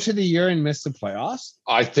get Coach of the Year and miss the playoffs?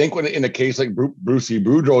 I think when in a case like Brucey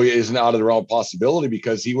Boudreau, isn't out of the realm of possibility,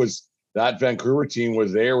 because that Vancouver team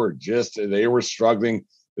they were struggling.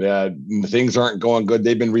 Things aren't going good.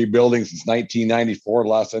 They've been rebuilding since 1994.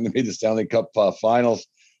 Last time they made the Stanley Cup finals.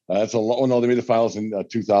 That's a lot. No, they made the finals in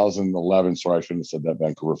 2011. Sorry, I shouldn't have said that,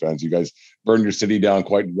 Vancouver fans. You guys burn your city down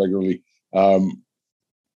quite regularly.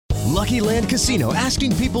 Lucky Land Casino,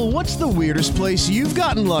 asking people, what's the weirdest place you've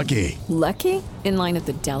gotten lucky? Lucky? In line at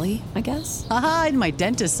the deli, I guess? Aha, in my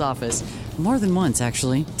dentist's office. More than once,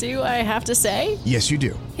 actually. Do I have to say? Yes, you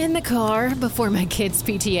do. In the car before my kids'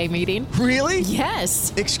 PTA meeting. Really?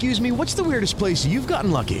 Yes. Excuse me, what's the weirdest place you've gotten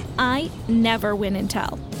lucky? I never win and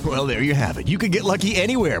tell. Well, there you have it. You can get lucky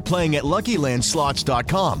anywhere, playing at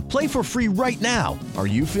LuckyLandSlots.com. Play for free right now. Are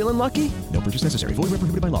you feeling lucky? No purchase necessary. Void where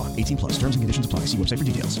prohibited by law. 18 plus. Terms and conditions apply. See website for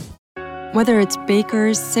details. Whether it's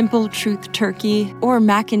Baker's Simple Truth Turkey or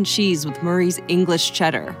mac and cheese with Murray's English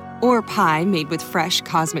Cheddar or pie made with fresh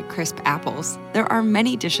Cosmic Crisp apples, there are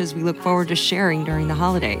many dishes we look forward to sharing during the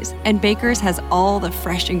holidays. And Baker's has all the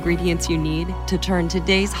fresh ingredients you need to turn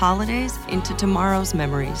today's holidays into tomorrow's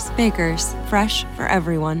memories. Baker's, fresh for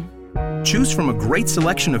everyone. Choose from a great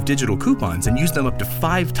selection of digital coupons and use them up to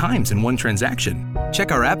 5 times in one transaction.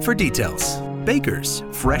 Check our app for details. Baker's,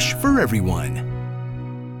 fresh for everyone.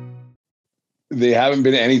 They haven't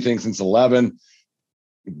been anything since 11.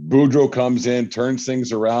 Boudreaux comes in, turns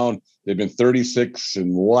things around. They've been 36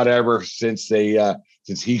 and whatever since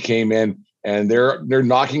he came in, and they're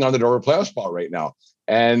knocking on the door of a playoff spot right now.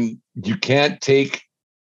 And you can't take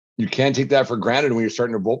that for granted when you're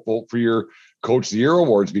starting to vote for your Coach of the Year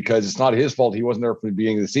awards, because it's not his fault. He wasn't there from the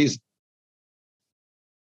beginning of the season.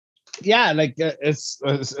 Yeah, like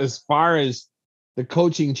as far as the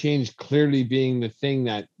coaching change clearly being the thing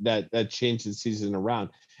that changed the season around.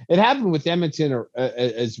 It happened with Edmonton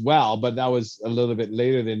as well, but that was a little bit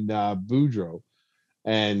later than Boudreaux.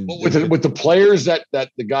 And with the players that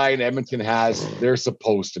the guy in Edmonton has, they're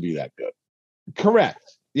supposed to be that good. Correct.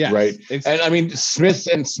 Yeah. Right. And I mean,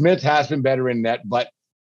 Smith has been better in net, but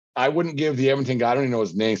I wouldn't give the Edmonton guy, I don't even know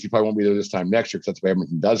his name, so he probably won't be there this time next year, because that's the way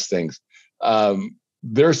Edmonton does things.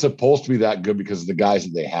 They're supposed to be that good because of the guys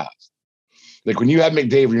that they have. Like when you have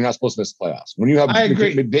McDavid, you're not supposed to miss the playoffs. When you have when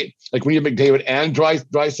you have McDavid and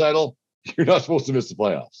Draisaitl, you're not supposed to miss the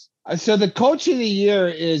playoffs. So the Coach of the Year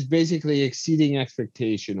is basically exceeding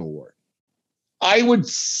expectation award. I would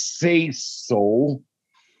say so.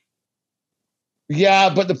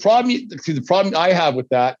 Yeah, but the problem I have with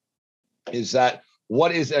that is that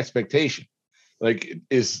what is expectation? Like,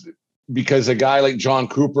 is because a guy like John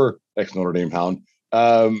Cooper, ex Notre Dame Hound,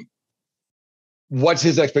 what's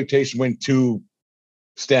his expectation? Win 2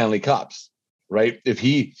 Stanley Cups, right? If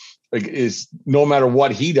he is, no matter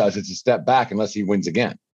what he does, it's a step back unless he wins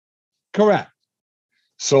again. Correct.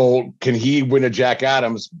 So can he win a Jack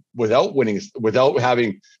Adams without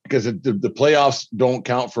having, because the playoffs don't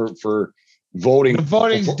count for voting. The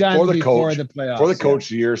voting's done for the before coach, the playoffs. For the Coach of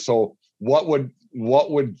the Year. So what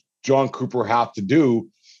would John Cooper have to do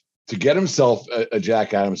to get himself a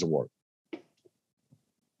Jack Adams award?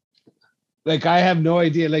 Like, I have no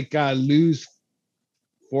idea. Like, lose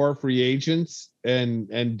 4 free agents and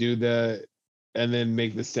then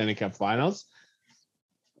make the Stanley Cup Finals.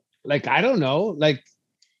 Like, I don't know. Like,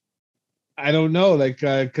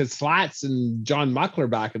 because Slats and John Muckler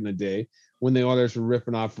back in the day, when the Oilers were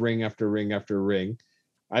ripping off ring after ring after ring,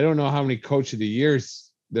 I don't know how many Coach of the Years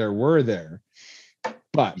there were there,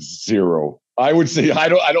 but 0. I would say I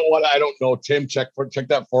don't know. Tim, check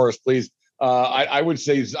that for us, please. I would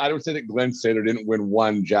say that Glenn Saylor didn't win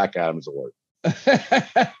 1 Jack Adams award.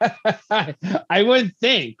 I would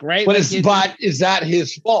think, right? But is that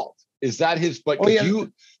his fault? Is that his? But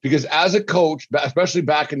because as a coach, especially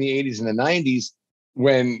back in the 80s and the 90s,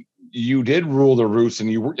 when you did rule the roost, and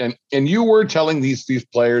you were telling these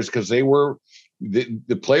players, because they were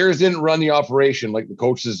the players didn't run the operation like the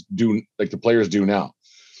coaches do, like the players do now.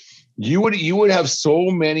 You would have so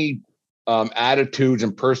many attitudes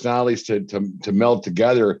and personalities to meld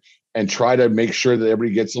together and try to make sure that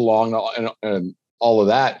everybody gets along and all of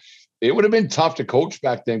that. It would have been tough to coach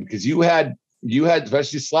back then, because you had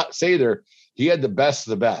especially Sather, he had the best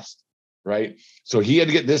of the best, right? So he had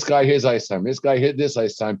to get this guy his ice time, this guy hit this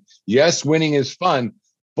ice time. Yes, winning is fun,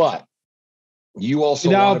 but you also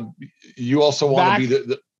want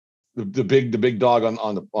to be the big dog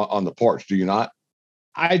on the porch, do you not?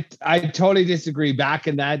 I totally disagree. Back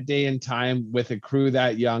in that day and time, with a crew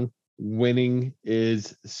that young, winning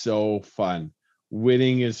is so fun.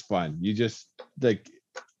 Winning is fun. You just, like,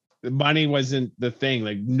 the money wasn't the thing.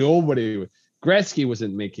 Like, Gretzky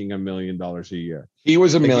wasn't making $1 million a year. He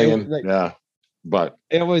was $1 million. Yeah. But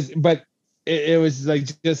it was like,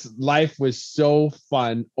 just life was so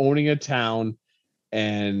fun, owning a town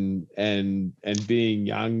and being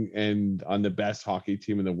young and on the best hockey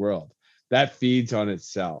team in the world. That feeds on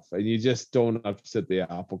itself, and you just don't upset the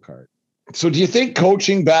apple cart. So do you think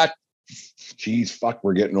coaching back,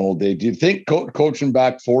 we're getting old, Dave. Do you think coaching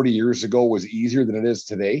back 40 years ago was easier than it is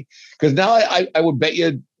today? Because now I would bet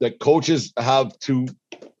you that coaches have to,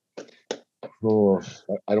 I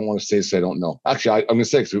don't want to say this, I don't know. Actually, I'm going to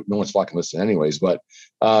say it because no one's fucking listening anyways, but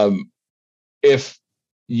if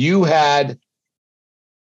you had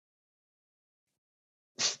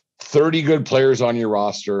 30 good players on your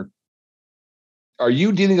roster, are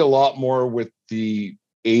you dealing a lot more with the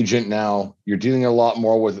agent now. You're dealing a lot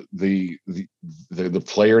more with the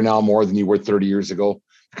player now more than you were 30 years ago,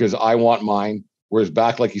 because I want mine. Whereas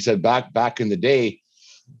back, like you said, back in the day,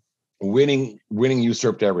 winning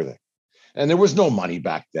usurped everything. And there was no money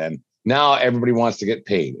back then. Now everybody wants to get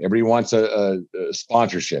paid. Everybody wants a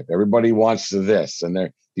sponsorship. Everybody wants this, and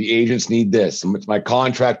the agents need this, and it's my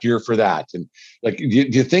contract year for that. And like, do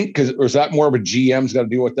you think, or is that more of a GM's got to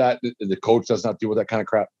deal with that? The coach does not deal with that kind of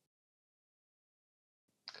crap.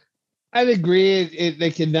 I'd agree.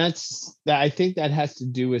 I think that has to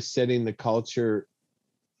do with setting the culture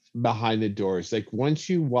behind the doors. Like, once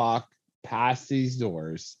you walk past these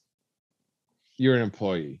doors, you're an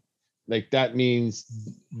employee. Like, that means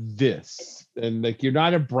this. And like, you're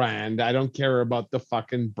not a brand. I don't care about the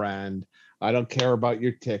fucking brand. I don't care about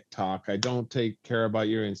your TikTok. I don't care about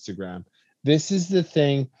your Instagram. This is the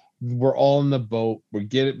thing. We're all in the boat.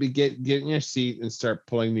 Get in your seat and start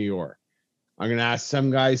pulling the oar. I'm going to ask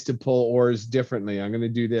some guys to pull oars differently. I'm going to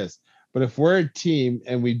do this. But if we're a team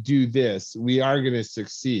and we do this, we are going to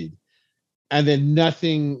succeed. And then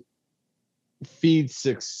nothing feeds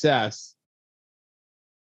success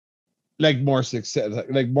like more success.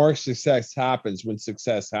 Like, more success happens when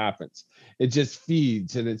success happens. It just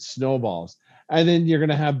feeds and it snowballs. And then you're going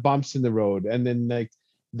to have bumps in the road. And then, like,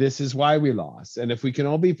 this is why we lost. And if we can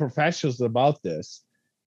all be professionals about this,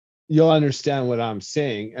 you'll understand what I'm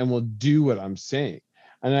saying and will do what I'm saying.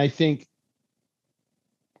 And I think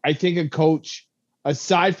a coach,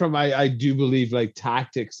 aside from, I do believe like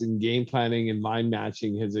tactics and game planning and line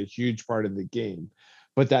matching is a huge part of the game.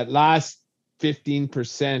 But that last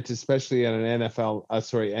 15%, especially at an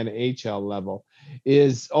NHL level,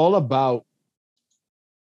 is all about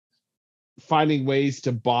finding ways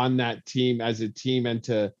to bond that team as a team, and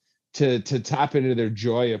to tap into their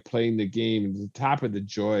joy of playing the game, and to tap into the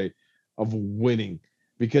joy of winning.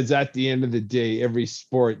 Because at the end of the day, every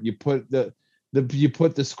sport, you put the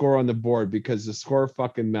score on the board, because the score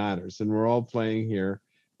fucking matters, and we're all playing here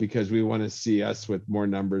because we want to see us with more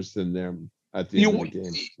numbers than them at the end of the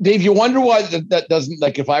game. Dave, you wonder why that doesn't,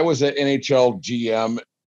 like, if I was an NHL GM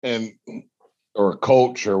or a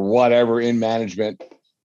coach or whatever in management,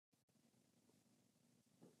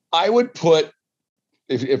 I would put,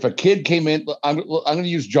 if a kid came in, I'm going to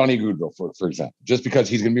use Johnny Gaudreau for example, just because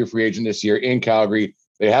he's going to be a free agent this year in Calgary.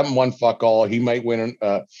 They haven't won fuck all. He might win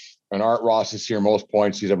an Art Ross this year, most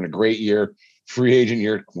points. He's having a great year, free agent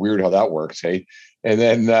year. Weird how that works, hey? And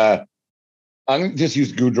then I'm going to just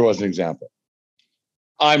use Gaudreau as an example.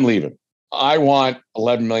 I'm leaving. I want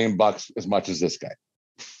 $11 million as much as this guy.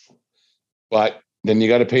 But then you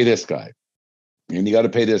got to pay this guy. And you got to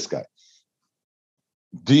pay this guy.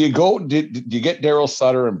 Do you get Daryl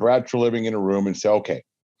Sutter and Brad Treliving in a room and say, okay,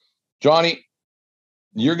 Johnny,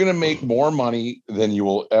 you're going to make more money than you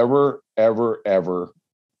will ever, ever, ever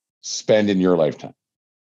spend in your lifetime.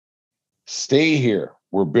 Stay here.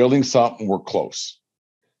 We're building something. We're close.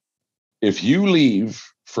 If you leave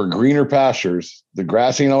for greener pastures, the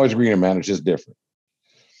grass ain't always greener, man. It's just different.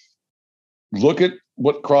 Look at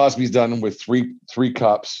what Crosby's done with three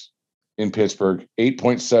cups in Pittsburgh,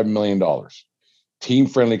 $8.7 million.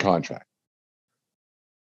 Team-friendly contract.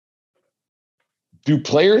 Do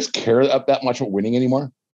players care that much about winning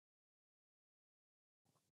anymore?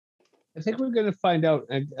 I think we're going to find out.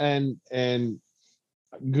 And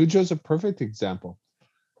Gaudreau's a perfect example.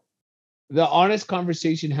 The honest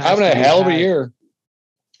conversation has having a hell of a year.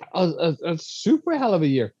 A super hell of a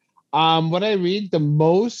year. What I read, the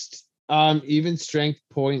most even strength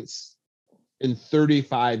points in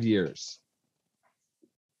 35 years.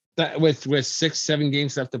 That with 6-7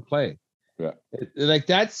 games left to play. Yeah. Like,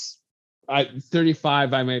 that's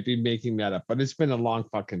 35. I might be making that up, but it's been a long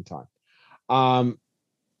fucking time.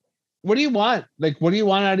 What do you want? Like, what do you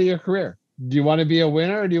want out of your career? Do you want to be a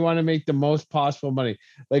winner, or do you want to make the most possible money?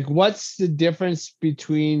 Like, what's the difference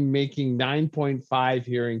between making 9.5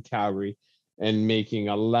 here in Calgary and making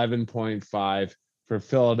 11.5 for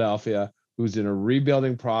Philadelphia, who's in a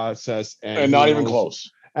rebuilding process and not even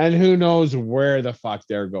close? And who knows where the fuck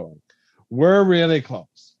they're going? We're really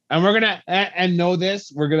close. And we're going to, know this,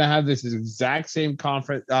 we're going to have this exact same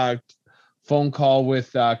conference phone call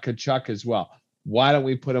with Tkachuk as well. Why don't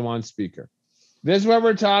we put him on speaker? This is what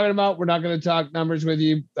we're talking about. We're not going to talk numbers with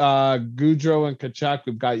you. Gaudreau and Tkachuk,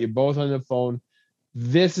 we've got you both on the phone.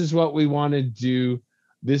 This is what we want to do.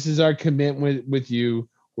 This is our commitment with you.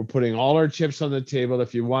 We're putting all our chips on the table.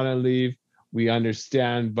 If you want to leave, we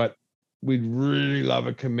understand, but we'd really love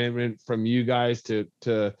a commitment from you guys to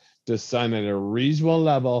sign at a reasonable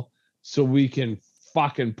level so we can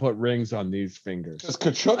fucking put rings on these fingers. Because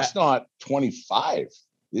Kachuk's not 25,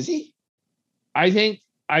 is he? I think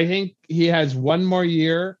I think he has one more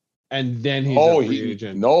year, and then he's a free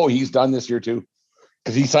agent. No, he's done this year too,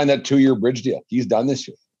 because he signed that 2-year bridge deal. He's done this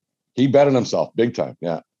year. He bet on himself big time.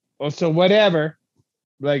 Yeah. Well, so whatever.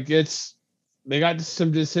 Like they got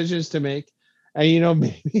some decisions to make, and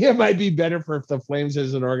maybe it might be better for the Flames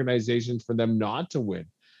as an organization for them not to win,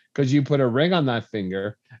 because you put a ring on that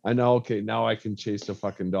finger, and okay, now I can chase the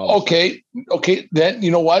fucking dollar. Okay. Then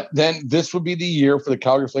you know what? Then this would be the year for the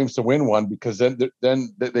Calgary Flames to win one, because then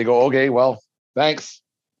they go, okay, well, thanks.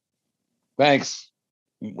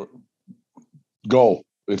 Go.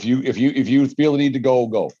 If you feel the need to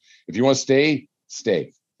go. If you want to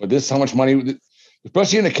stay. But this is how much money,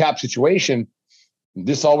 especially in a cap situation.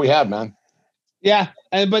 This is all we have, man. Yeah,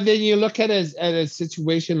 but then you look at a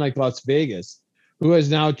situation like Las Vegas, who has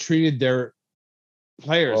now treated their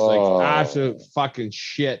players like absolute fucking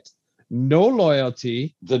shit. No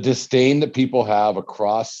loyalty. The disdain that people have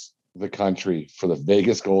across the country for the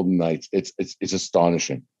Vegas Golden Knights, it's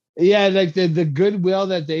astonishing. Yeah, like the goodwill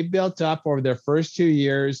that they built up over their first 2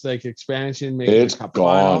 years, like expansion, making it's the cup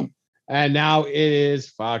gone. final, and now it is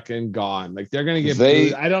fucking gone. Like they're gonna get.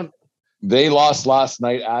 They lost last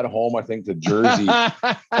night at home, I think, to Jersey,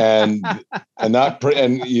 and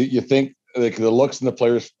you think like the looks in the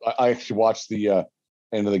players. I actually watched the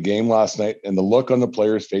end of the game last night, and the look on the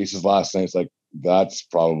players' faces last night. It's like that's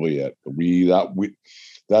probably it.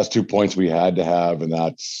 That's 2 points we had to have, and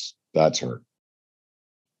that's hurt.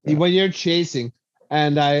 Yeah. When you're chasing,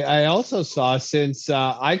 and I also saw since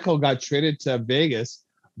Eichel got traded to Vegas,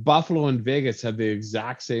 Buffalo and Vegas have the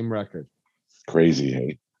exact same record. Crazy,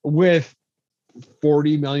 hey? With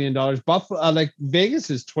 $40 million. Buffalo, like Vegas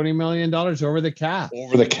is $20 million over the cap.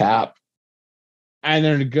 And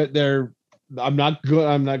they're good. I'm not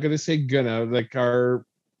going to say are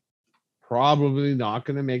probably not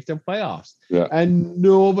going to make the playoffs. Yeah. And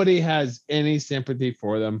nobody has any sympathy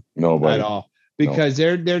for them. Nobody. At all. Because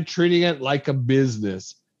they're treating it like a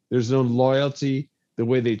business. There's no loyalty. The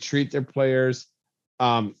way they treat their players.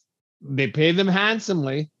 They pay them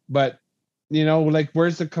handsomely, but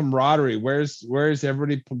where's the camaraderie? Where's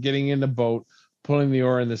everybody getting in the boat, pulling the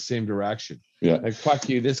oar in the same direction? Yeah. Like, fuck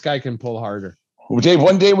you. This guy can pull harder. Well, Dave,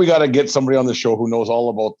 one day we got to get somebody on the show who knows all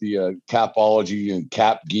about the capology and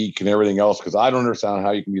cap geek and everything else, because I don't understand how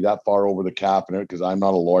you can be that far over the cap, and because I'm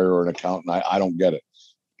not a lawyer or an accountant. I don't get it.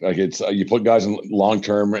 Like it's you put guys in long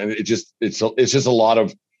term, and it's just a lot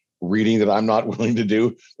of reading that I'm not willing to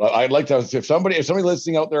do. But I'd like to, if somebody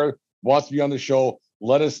listening out there wants to be on the show,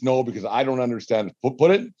 let us know, because I don't understand. Put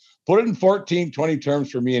it in 14, 20 terms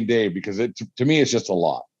for me and Dave, because to me it's just a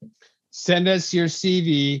lot. Send us your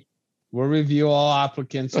CV. We'll review all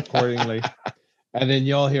applicants accordingly, and then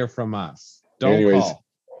you'll hear from us. Email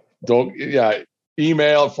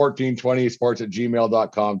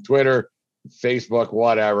 1420sports@gmail.com, Twitter, Facebook,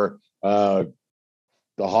 whatever. The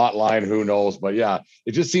hotline, who knows? But yeah,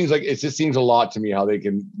 it just seems a lot to me how they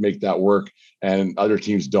can make that work and other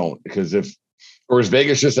teams don't, because or is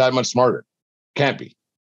Vegas just that much smarter? Can't be.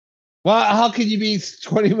 Well, how can you be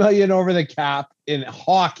 $20 million over the cap in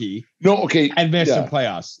hockey? No, okay, and miss the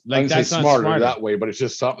playoffs. Like that's not smarter that way, but it's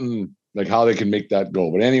just something like how they can make that go.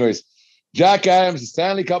 But anyways, Jack Adams, the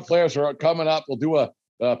Stanley Cup playoffs are coming up. We'll do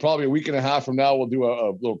probably a week and a half from now. We'll do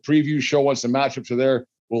a little preview show once the matchups are there.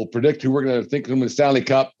 We'll predict who we're going to think of in the Stanley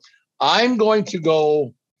Cup. I'm going to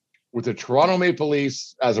go with the Toronto Maple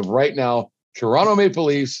Leafs as of right now. Toronto Maple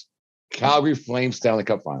Leafs, Calgary Flames Stanley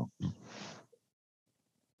Cup final.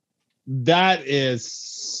 That is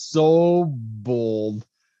so bold.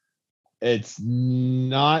 It's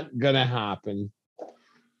not going to happen.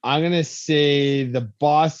 I'm going to say the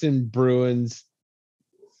Boston Bruins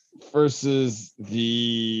versus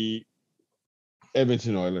the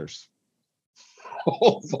Edmonton Oilers.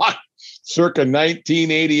 Oh, fuck. Circa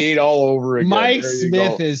 1988 all over again. Mike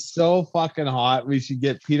Smith is so fucking hot. We should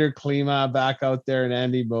get Peter Klima back out there and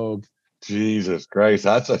Andy Moog. Jesus Christ.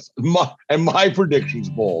 And my prediction's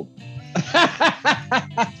bold.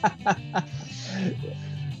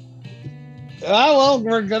 Well,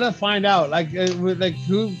 we're gonna find out. Like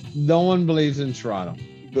who? No one believes in Toronto.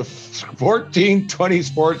 The 1420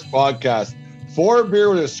 Sports Podcast. 4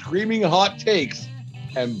 beer with a screaming hot takes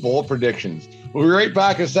and bold predictions. We'll be right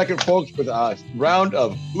back in a second, folks, with a round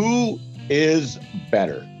of Who is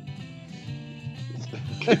Better.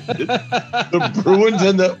 The Bruins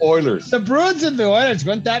and the Oilers. The Bruins and the Oilers.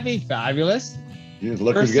 Wouldn't that be fabulous?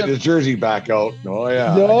 Look who's getting his jersey back out. Oh,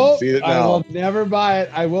 yeah. No, I see it now. I will never buy it.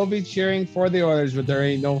 I will be cheering for the Oilers, but there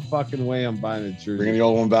ain't no fucking way I'm buying a jersey. Bringing the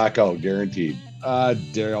old one back out, guaranteed.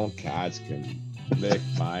 Daryl Katz can lick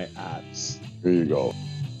my ass. Here you go.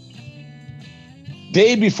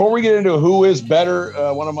 Dave, before we get into who is better,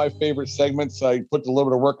 one of my favorite segments, I put a little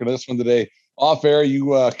bit of work on this one today. Off air,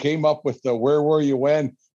 you came up with the where were you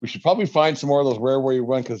when. We should probably find some more of those where were you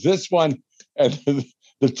when, because this one and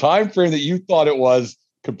the time frame that you thought it was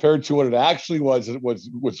compared to what it actually was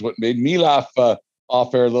what made me laugh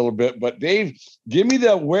off air a little bit. But Dave, give me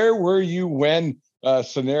the where were you when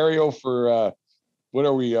scenario for what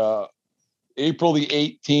are we, April the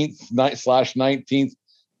 18th/19th,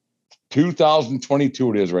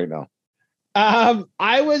 2022 it is right now.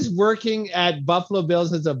 I was working at Buffalo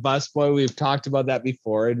Bills as a busboy. We've talked about that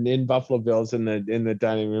before. And in Buffalo Bills in the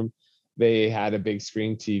dining room, they had a big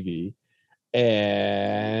screen TV.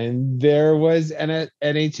 And there was an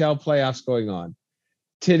NHL playoffs going on.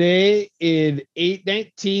 Today in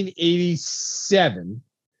 1987.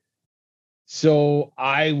 So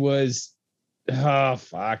I was, I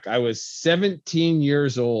was 17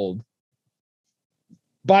 years old.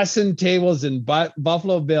 Bussing tables in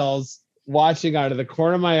Buffalo Bills, watching out of the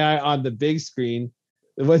corner of my eye on the big screen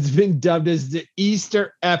what's been dubbed as the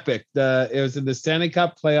Easter Epic. It was in the Stanley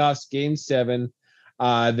Cup playoffs, Game 7,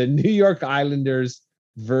 the New York Islanders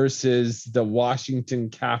versus the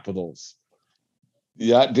Washington Capitals.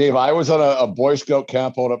 Yeah, Dave, I was on a Boy Scout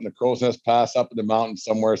camp out up in the Crow's Nest Pass up in the mountains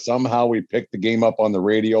somewhere. Somehow we picked the game up on the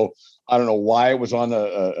radio. I don't know why it was on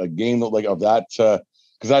a game like of that.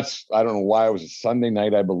 Because I don't know why it was a Sunday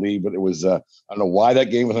night, I believe, but it was, I don't know why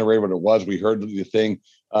that game was on the radio, but it was. We heard the thing.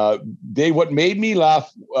 Dave, what made me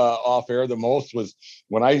laugh off air the most was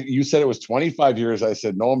when you said it was 25 years. I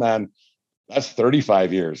said, no, man, that's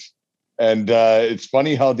 35 years. And it's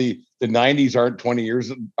funny how the 90s aren't 20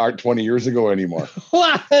 years ago anymore.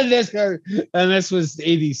 and this was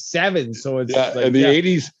 87, so it's and the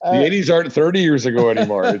 80s aren't 30 years ago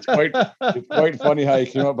anymore. It's quite funny how you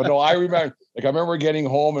came up. But no, I remember getting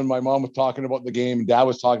home and my mom was talking about the game and Dad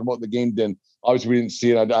was talking about the game. Then obviously we didn't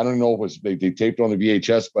see it. I don't know if it was they taped it on the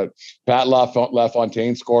VHS, but Pat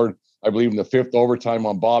LaFontaine scored, I believe, in the 5th overtime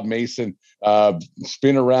on Bob Mason.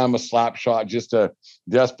 Spin around a slap shot, just a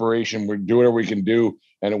desperation. We do whatever we can do.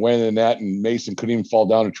 And it went in the net, and Mason couldn't even fall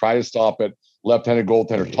down to try to stop it. Left-handed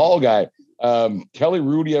goaltender, tall guy. Kelly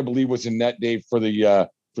Rudy, I believe, was in net, Dave, for the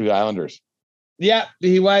Islanders. Yeah,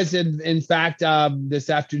 he was. In fact,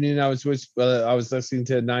 this afternoon I was listening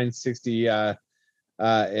to 960 out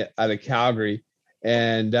of Calgary,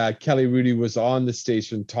 and Kelly Rudy was on the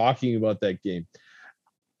station talking about that game.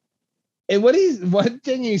 And one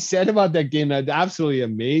thing he said about that game that absolutely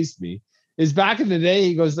amazed me is back in the day,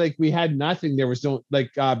 he goes, like, we had nothing. There was no,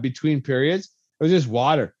 between periods, it was just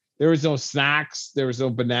water. There was no snacks. There was no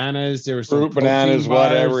bananas. There was fruit, bananas,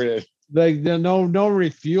 whatever it is. Like, no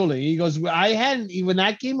refueling. He goes, when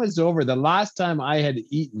that game was over, the last time I had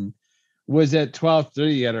eaten was at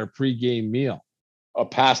 12:30 at our pregame meal. A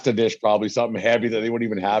pasta dish, probably something heavy that they wouldn't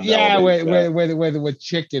even have. Yeah, with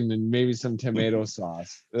chicken and maybe some tomato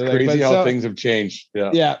sauce. Crazy how things have changed.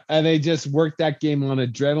 Yeah, and they just worked that game on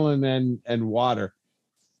adrenaline and water.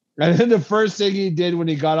 And then the first thing he did when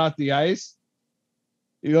he got off the ice,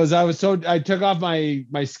 he goes, I took off my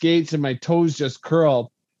skates and my toes just curled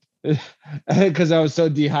because I was so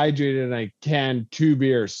dehydrated and I canned 2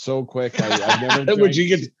 beers so quick. I never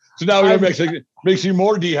so now it makes you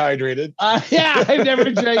more dehydrated. Yeah, I've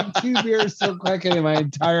never drank 2 beers so quick in my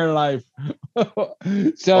entire life.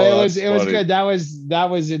 So it was good. That was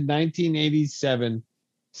in 1987.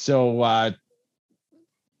 So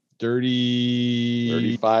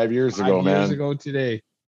 35 years ago, man. Years ago today.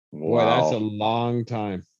 Wow. Boy, that's a long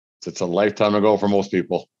time. It's a lifetime ago for most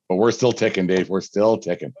people, but we're still ticking, Dave. We're still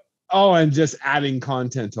ticking. Oh, and just adding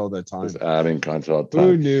content all the time.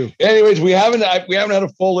 Who knew? Anyways, we haven't had a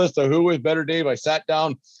full list of who is better, Dave. I sat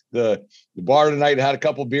down the bar tonight, had a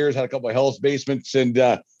couple of beers, had a couple of Hell's Basements, and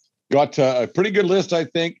got a pretty good list, I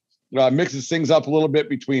think. Mixes things up a little bit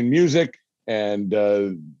between music and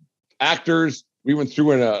actors. We went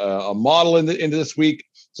through a model into this week.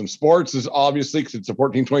 Some sports is obviously, because it's a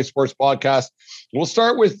 1420 Sports podcast. We'll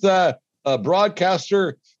start with a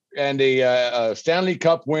broadcaster and a Stanley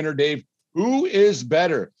Cup winner, Dave. Who is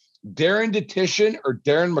better, Darren Detition or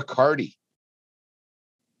Darren McCarty?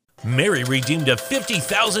 Mary redeemed a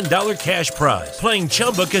 $50,000 cash prize playing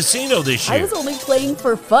Chumba Casino this year. I was only playing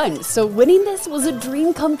for fun, so winning this was a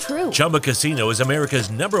dream come true. Chumba Casino is America's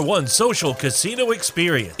 #1 social casino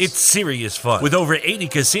experience. It's serious fun. With over 80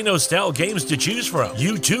 casino-style games to choose from,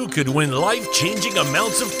 you too could win life-changing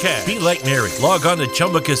amounts of cash. Be like Mary. Log on to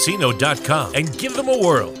ChumbaCasino.com and give them a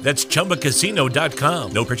whirl. That's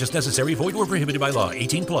ChumbaCasino.com. No purchase necessary. Void or prohibited by law.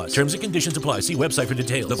 18+. Terms and conditions apply. See website for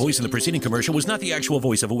details. The voice in the preceding commercial was not the actual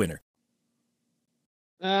voice of a winner.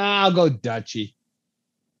 I'll go Dutchie.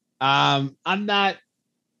 I'm not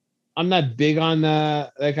big on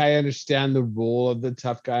the, like, I understand the role of the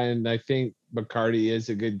tough guy, and I think McCarty is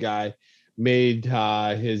a good guy. Made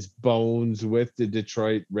his bones with the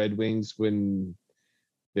Detroit Red Wings when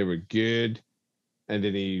they were good, and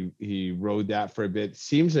then he rode that for a bit.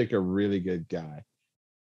 Seems like a really good guy.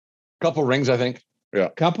 Couple rings, I think. Yeah.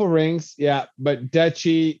 Couple rings, yeah. But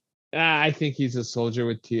Dutchie, I think he's a soldier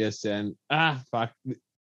with TSN. Fuck.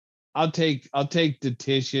 I'll take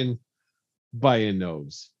Detition by a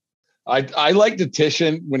nose. I liked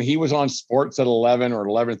Detition when he was on Sports at 11 or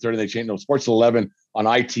 11:30. They changed Sports 11 on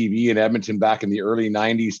ITV in Edmonton back in the early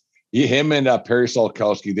 90s. Him and Perry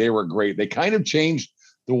Solkowski, they were great. They kind of changed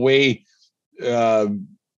the way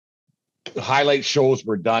highlight shows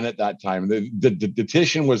were done at that time. The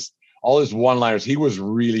Detition was all his one-liners. He was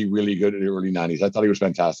really, really good in the early 90s. I thought he was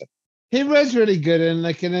fantastic. He was really good, and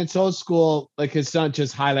like, and it's old school. Like, it's not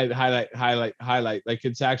just highlight. Like,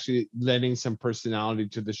 it's actually lending some personality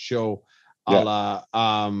to the show. Yeah.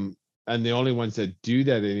 And the only ones that do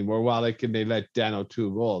that anymore, well, like, and they let Dan O'Toole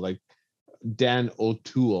go. Like, Dan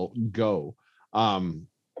O'Toole go.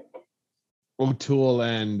 O'Toole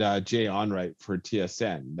and Jay Onright for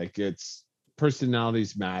TSN. Like, it's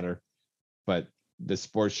personalities matter, but the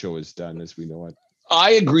sports show is done as we know it.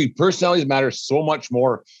 I agree. Personalities matter so much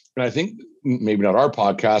more. And I think maybe not our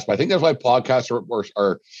podcast, but I think that's why podcasts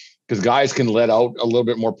are because guys can let out a little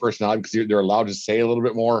bit more personality because they're allowed to say a little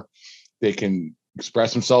bit more. They can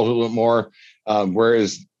express themselves a little bit more.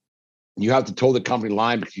 Whereas you have to toe the company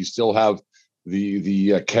line because you still have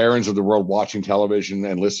the Karens of the world watching television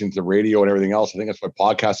and listening to radio and everything else. I think that's why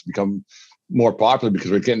podcasts have become more popular because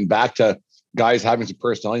we're getting back to guys having some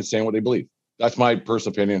personality and saying what they believe. That's my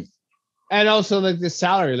personal opinion. And also, like, the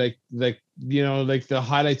salary, like you know, like, the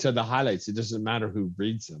highlights are the highlights. It doesn't matter who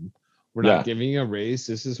reads them. We're not giving you a raise.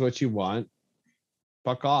 This is what you want.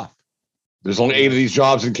 Fuck off. There's only 8 of these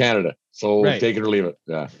jobs in Canada, so take it or leave it.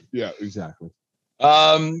 Yeah, exactly.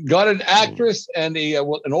 Got an actress and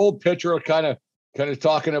an old pitcher kind of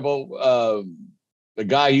talking about the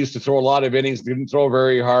guy who used to throw a lot of innings, didn't throw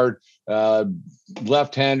very hard,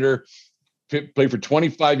 left-hander, played for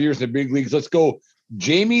 25 years in the big leagues. Let's go.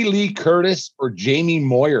 Jamie Lee Curtis or Jamie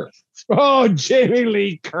Moyer? Oh, Jamie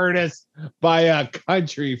Lee Curtis by a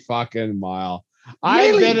country fucking mile. Really?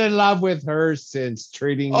 I've been in love with her since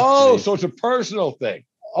Trading. Oh, so it's a personal thing.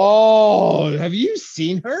 Oh, have you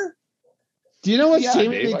seen her? Do you know what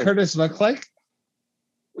Jamie Lee Curtis looked like?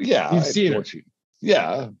 Yeah. You've seen her.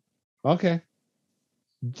 Yeah. Okay.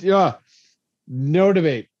 Yeah. No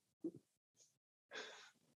debate.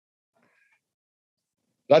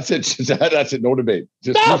 That's it. That's it. No debate.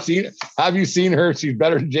 Have you seen her? She's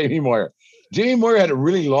better than Jamie Moyer. Jamie Moyer had a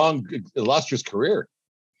really long, illustrious career.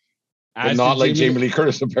 But not like Jamie Lee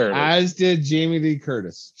Curtis, apparently. As did Jamie Lee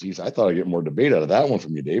Curtis. Jeez, I thought I'd get more debate out of that one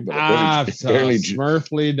from you, Dave. But apparently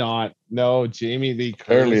Smurfly not. No, Jamie Lee Curtis.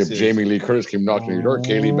 Apparently, if Jamie Lee Curtis came knocking on your door,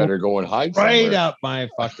 Kaylee better go and hide right somewhere. up my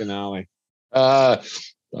fucking alley. I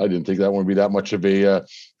didn't think that one would be that much of a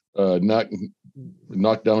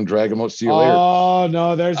knock down, drag him out, see you later. Oh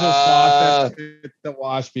no, there's a spot that hit the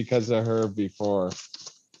wash because of her before.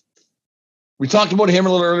 We talked about him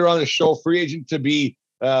a little earlier on the show. Free agent to be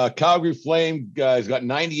Calgary Flame. He's got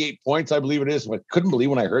 98 points, I believe it is. I couldn't believe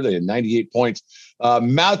when I heard they had 98 points.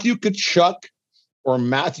 Matthew Tkachuk or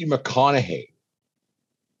Matthew McConaughey?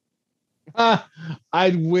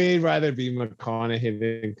 I'd way rather be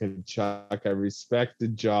McConaughey than Tkachuk. I respect the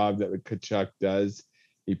job that Tkachuk does.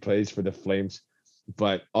 He plays for the Flames,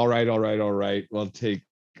 but all right. I'd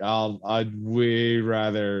way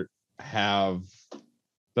rather have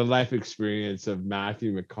the life experience of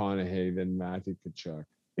Matthew McConaughey than Matthew Tkachuk.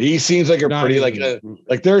 He seems like a pretty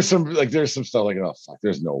there's some stuff like, oh fuck,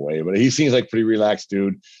 there's no way, but he seems like pretty relaxed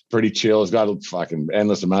dude, pretty chill. He's got a fucking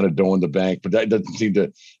endless amount of dough in the bank, but that doesn't seem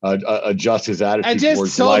to adjust his attitude. And just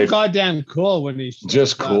towards so life. Goddamn cool when he's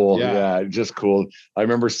just cool, yeah, just cool. I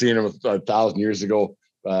remember seeing him 1,000 years ago,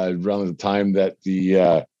 around the time that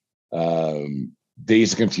the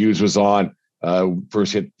Dazed and Confused was on.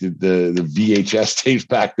 First hit the VHS tapes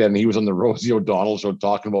back then. He was on the Rosie O'Donnell show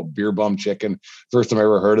talking about beer bum chicken. First time I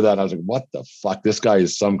ever heard of that. I was like, what the fuck? This guy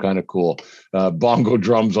is some kind of cool. Bongo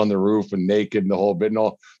drums on the roof and naked and the whole bit.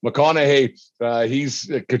 No, McConaughey,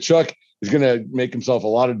 Tkachuk is going to make himself a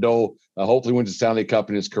lot of dough. Hopefully wins the Stanley Cup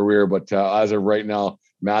in his career. But as of right now,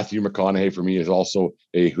 Matthew McConaughey for me is also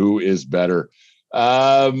a who is better.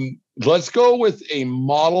 Let's go with a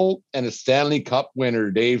model and a Stanley Cup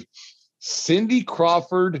winner, Dave. Cindy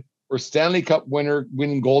Crawford or Stanley Cup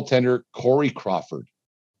winning goaltender Corey Crawford?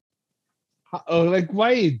 Oh, like,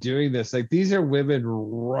 why are you doing this? Like, these are women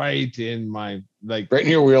right in my, like, Right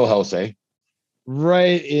in your wheelhouse, eh?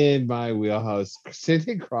 right in my wheelhouse.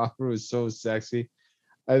 Cindy Crawford was so sexy.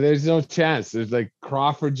 There's no chance. There's like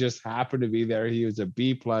Crawford just happened to be there. He was a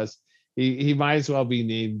B plus. He might as well be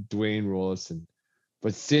named Dwayne Rollison.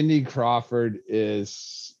 But Cindy Crawford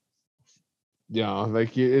is,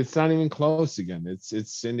 like it's not even close again.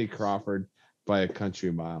 It's Cindy Crawford by a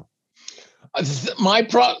country mile. My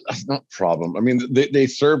not problem. I mean, they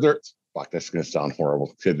serve their fuck. That's gonna sound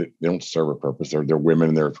horrible. They don't serve a purpose. They're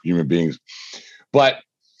women. They're human beings. But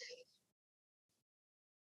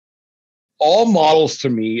all models to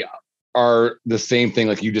me are the same thing.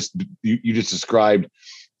 Like you just described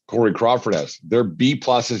Corey Crawford as. They're B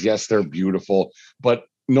pluses. Yes, they're beautiful. But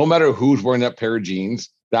no matter who's wearing that pair of jeans,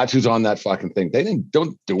 that's who's on that fucking thing. They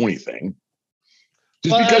don't do anything.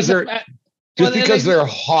 Just because they're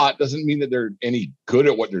hot doesn't mean that they're any good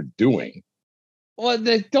at what they're doing. Well,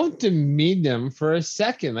 they don't demean them for a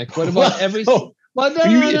second. Like, what about every? No. Well,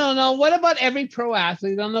 no. What about every pro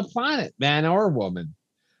athlete on the planet, man or woman?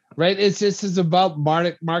 Right? It's about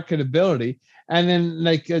marketability. And then,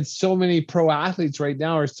 like, so many pro athletes right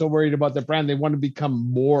now are so worried about their brand, they want to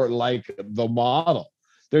become more like the model.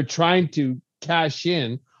 They're trying to cash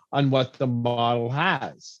in on what the model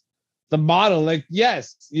has. The model, like,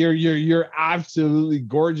 yes, you're absolutely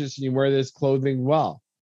gorgeous and you wear this clothing well.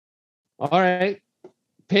 All right.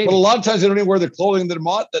 But a lot of times they don't even wear the clothing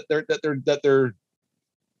that they're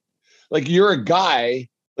like, you're a guy.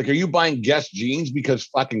 Like, are you buying Guess jeans because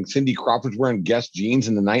fucking Cindy Crawford's wearing Guess jeans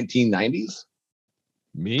in the 1990s?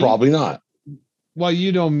 Me? Probably not. Well,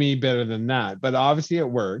 you know me better than that, but obviously it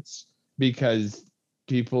works because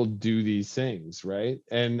people do these things, right?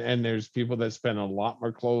 And there's people that spend a lot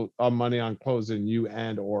more money on clothes than you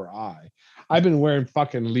and or I. I've been wearing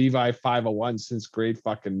fucking Levi 501 since grade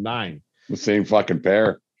fucking 9. The same fucking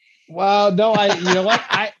pair. Well, no, you know what?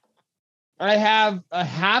 I have a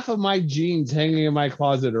half of my jeans hanging in my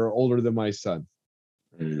closet are older than my son.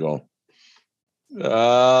 There you go.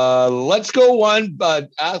 Let's go one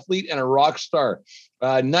athlete and a rock star.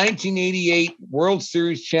 1988 World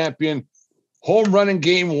Series champion, home run in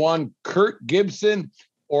game 1, Kirk Gibson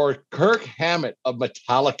or Kirk Hammett of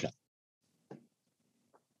Metallica?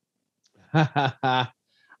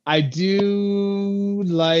 I do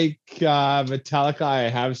like Metallica. I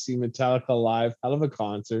have seen Metallica live. Hell of a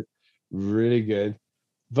concert. Really good.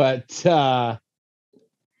 But I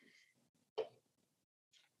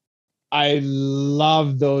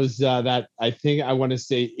love those that I think I want to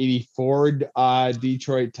say 84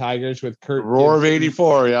 Detroit Tigers with Kurt Roar Gibson. of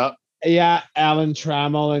 84, yeah. Yeah, Alan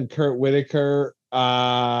Trammell and Kurt Whitaker.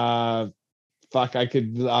 I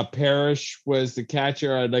could Parrish was the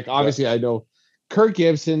catcher. Like, obviously I know Kurt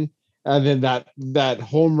Gibson, and then that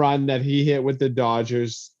home run that he hit with the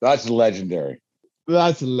Dodgers. That's legendary.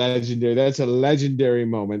 That's legendary. That's a legendary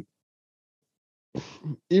moment.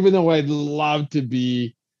 Even though I'd love to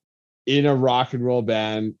be in a rock and roll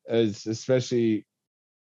band, especially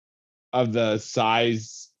of the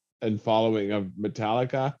size and following of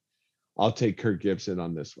Metallica, I'll take Kirk Gibson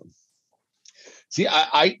on this one. See,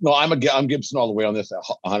 I'm Gibson all the way on this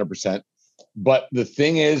 100%. But the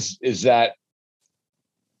thing is that,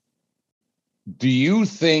 do you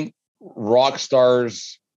think rock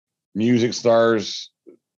stars, music stars,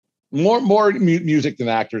 more music than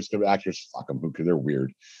actors, because actors, fuck them, because they're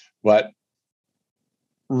weird, but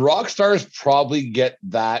rock stars probably get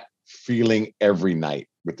that feeling every night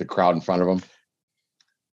with the crowd in front of them?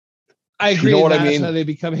 I agree. You know what I That's mean? how they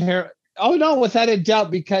become hair. Oh no, without a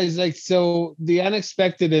doubt, because like, so the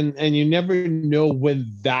unexpected and you never know when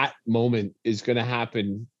that moment is going to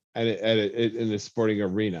happen in the sporting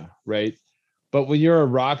arena, right? But when you're a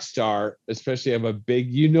rock star, especially of a big,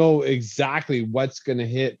 you know exactly what's going to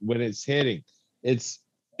hit when it's hitting. It's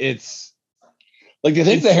like, do you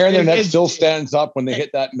think the hair in their neck still stands up when they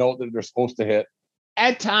hit that note that they're supposed to hit?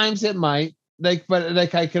 At times it might, like, but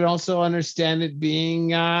like I could also understand it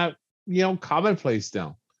being commonplace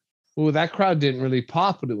now. Oh, that crowd didn't really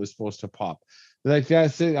pop when it was supposed to pop. Like,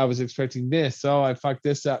 that's it. I was expecting this. So I fucked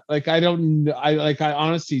this up. Like, I don't know. I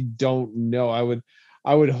honestly don't know. I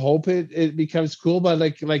would hope it becomes cool, but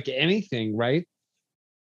like anything, right?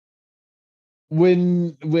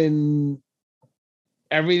 When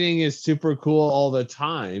everything is super cool all the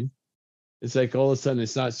time, it's like all of a sudden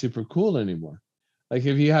it's not super cool anymore. Like,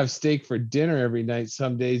 if you have steak for dinner every night,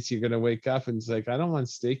 some days you're gonna wake up and it's like, I don't want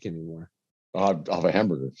steak anymore. I'll have a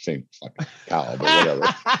hamburger, same fucking cow, but whatever.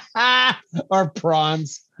 Or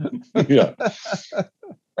prawns. Yeah.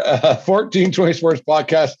 14 Choice Sports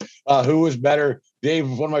Podcast. Who was better? Dave,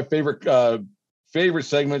 one of my favorite favorite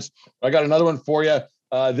segments. I got another one for you.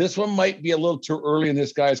 This one might be a little too early in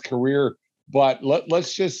this guy's career, but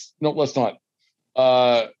let's not.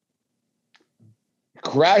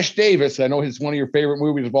 Crash Davis. I know it's one of your favorite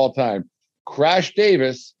movies of all time. Crash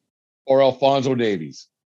Davis or Alphonso Davies?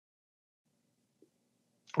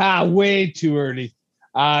 Way too early.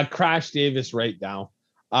 Crash Davis right now.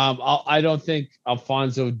 I don't think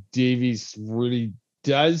Alphonso Davies really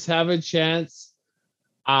does have a chance.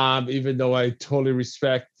 Even though I totally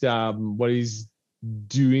respect what he's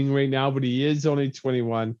doing right now, but he is only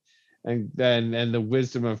 21, and the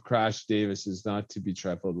wisdom of Crash Davis is not to be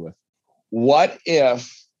trifled with. What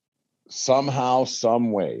if somehow,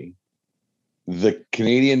 some way, the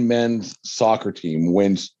Canadian men's soccer team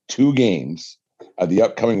wins 2 games at the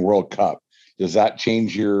upcoming World Cup? Does that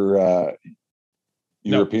change your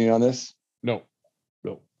opinion on this? No.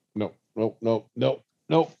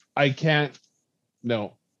 I can't.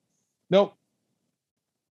 No. Nope.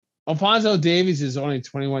 Alphonso Davies is only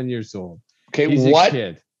 21 years old. Okay, he's a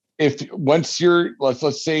kid. If once you're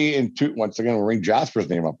let's say once again we'll ring Jasper's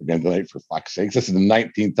name up again tonight, for fuck's sakes. This is the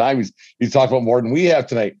 19th time he's talked about more than we have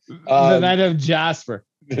tonight. The night of Jasper.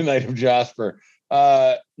 The night of Jasper.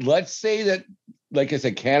 Let's say that, like I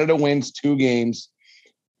said, Canada wins 2 games,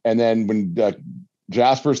 and then when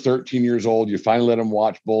Jasper's 13 years old, you finally let him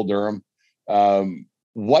watch Bull Durham.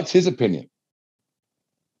 What's his opinion?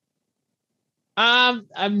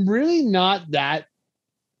 I'm really not that.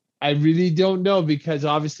 I really don't know, because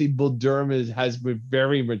obviously Bull Durham has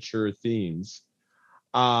very mature themes.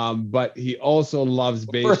 But he also loves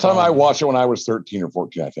baseball. First time I watched it when I was 13 or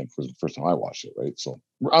 14, I think, was the first time I watched it, right? So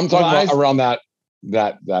I'm talking about around that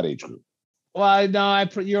age group. Well, no,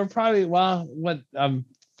 you're probably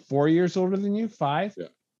 4 years older than you, 5. Yeah.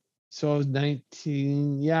 So I was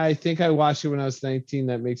 19. Yeah, I think I watched it when I was 19.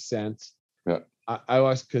 That makes sense. Yeah. I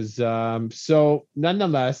watched because so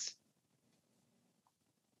nonetheless,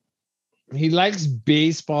 he likes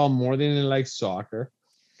baseball more than he likes soccer.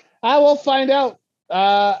 I will find out.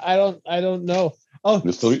 I don't know. Oh,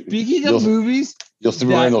 speaking of movies, you'll still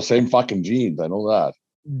be wearing those same fucking jeans. I know that.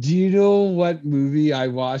 Do you know what movie I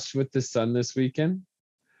watched with the son this weekend?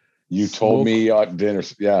 You told me at dinner.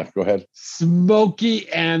 Yeah, go ahead. Smokey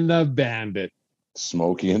and the Bandit.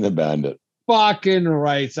 Smokey and the Bandit. Fucking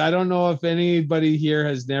rights. I don't know if anybody here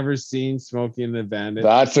has never seen Smokey and the Bandit.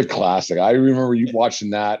 That's a classic. I remember you watching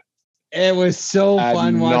that. It was so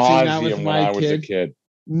fun watching that with my kid.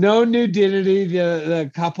 No nudity.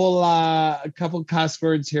 The couple cuss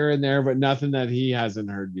words here and there, but nothing that he hasn't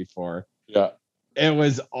heard before. Yeah. It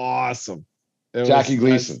was awesome. Jackie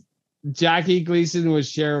Gleason. Jackie Gleason was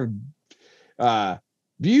Sheriff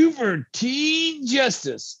Buford T.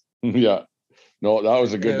 Justice. Yeah. No, that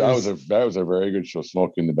was a very good show,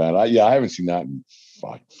 Smoking the Band. I haven't seen that in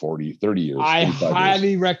 30 years. I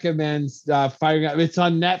highly recommend firing up. It's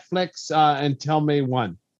on Netflix until May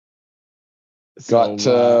 1. Got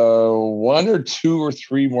 1 or 2 or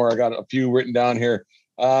 3 more. I got a few written down here.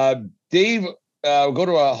 Dave, we'll go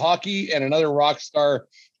to a hockey and another rock star.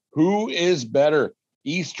 Who is better?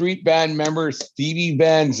 E Street Band member Stevie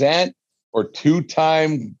Van Zandt or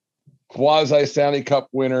 2-time quasi Stanley Cup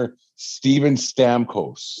winner Steven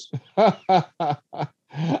Stamkos?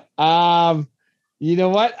 You know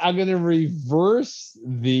what? I'm gonna reverse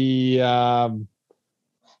the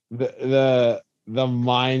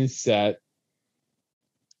mindset.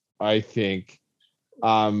 I think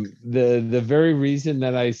the very reason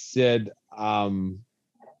that I said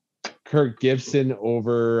Kirk Gibson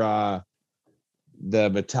over the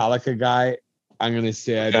Metallica guy, I'm gonna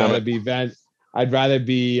say I'd rather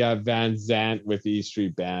be Van Zandt with E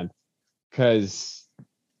Street Band, because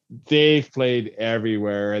they've played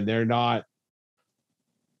everywhere and they're not.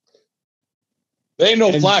 They ain't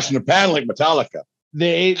no flash in the pan like Metallica.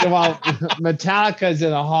 Metallica's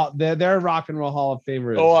in a hall. They're Rock and Roll Hall of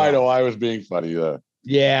Famer. Oh, I know. I was being funny.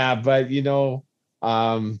 Yeah, but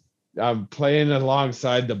I'm playing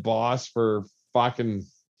alongside the Boss for fucking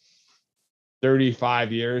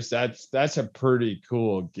 35 years. That's a pretty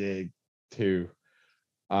cool gig too.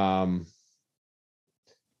 And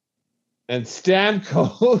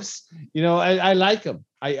Stamkos, I like him.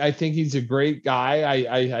 I think he's a great guy.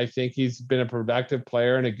 I think he's been a productive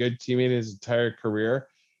player and a good teammate his entire career.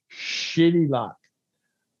 Shitty luck.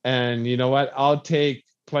 And you know what? I'll take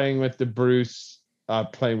playing with the Boss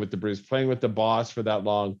for that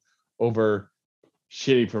long over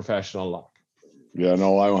shitty professional luck. Yeah,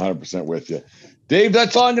 no, I'm 100% with you. Dave,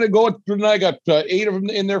 that's all I'm going to go through tonight. I got 8 of them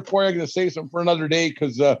in there for you. I'm going to save some for another day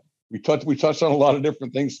because we touched on a lot of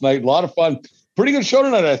different things tonight. A lot of fun. Pretty good show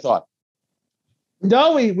tonight, I thought.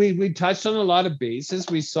 No, we touched on a lot of bases.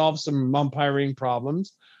 We solved some umpiring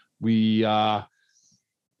problems. We put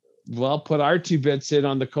our 2 bits in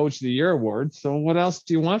on the Coach of the Year award. So what else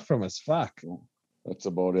do you want from us? Fuck. That's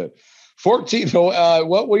about it. 14.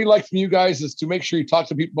 What we'd like from you guys is to make sure you talk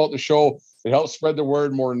to people about the show. It helps spread the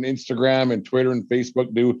word more than Instagram and Twitter and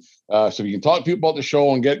Facebook do. So if you can talk to people about the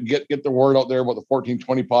show and get the word out there about the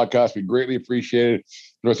 1420 podcast, we greatly appreciate it.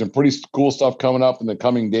 There's some pretty cool stuff coming up in the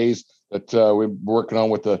coming days that we're working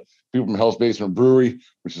on with the people from Hell's Basement Brewery,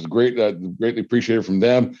 which is great. Greatly appreciated from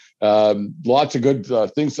them. Lots of good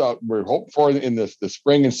things we're hoping for in the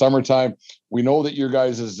spring and summertime. We know that your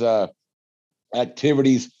guys'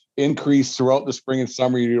 activities increase throughout the spring and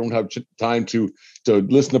summer. You don't have time to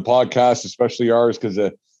listen to podcasts, especially ours, because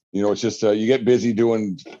it's just you get busy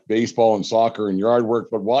doing baseball and soccer and yard work.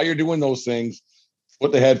 But while you're doing those things,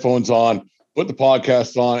 put the headphones on, put the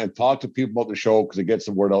podcast on, and talk to people about the show, because it gets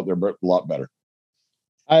the word out there a lot better.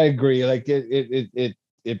 I agree. Like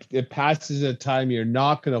it passes a time you're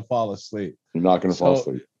not going to fall asleep. You're not going to fall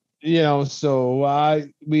asleep. So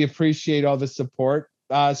we appreciate all the support.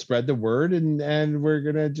 Spread the word, and we're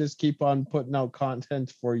gonna just keep on putting out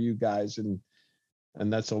content for you guys, and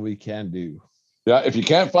that's all we can do. Yeah, if you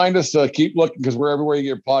can't find us, keep looking, because we're everywhere you get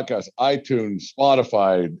your podcasts: iTunes,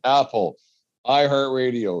 Spotify, Apple,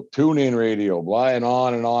 iHeartRadio, TuneIn Radio, and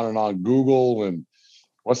on and on and on. Google, and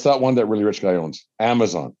what's that one that really rich guy owns?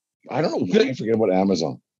 Amazon. I don't know why I forget about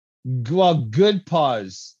Amazon. Well, Good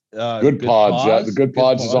Pods. Good Pods. Yeah, the Good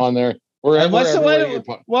Pods is on there. What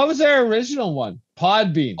was our original one?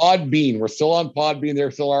 Podbean. We're still on Podbean.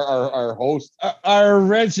 They're still our host. Our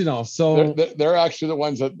original. So they're actually the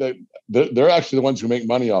ones they're actually the ones who make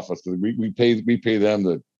money off us. We pay them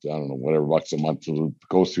the, I don't know, whatever bucks a month to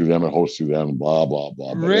go through them and host through them and blah blah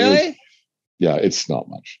blah. But really? It's not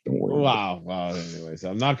much. Don't worry. Wow. Anyways,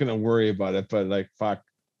 I'm not gonna worry about it. But like, fuck,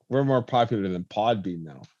 we're more popular than Podbean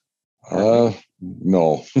now. No.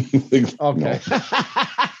 Okay. No.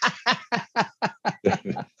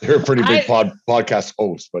 They're a pretty big podcast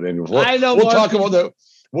host, but anyways, we'll talk about the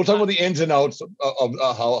ins and outs of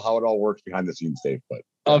how it all works behind the scenes, Dave. But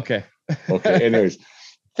okay. Anyways,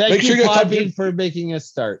 thank you, Podbean, for making us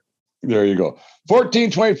start. There you go.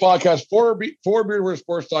 1420 podcast, four beer where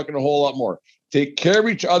sports talking a whole lot more. Take care of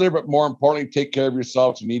each other, but more importantly, take care of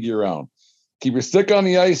yourselves. We need you around. Keep your stick on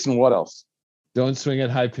the ice, and what else? Don't swing at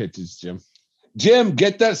high pitches, Jim. Jim,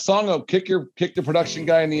 get that song up. Kick the production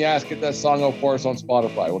guy in the ass. Get that song up for us on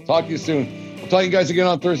Spotify. We'll talk to you soon. We'll talk to you guys again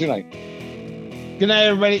on Thursday night. Good night,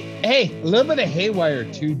 everybody. Hey, a little bit of haywire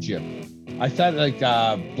too, Jim. I thought like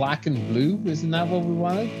Black and Blue. Isn't that what we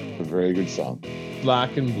wanted? A very good song.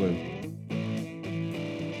 Black and Blue.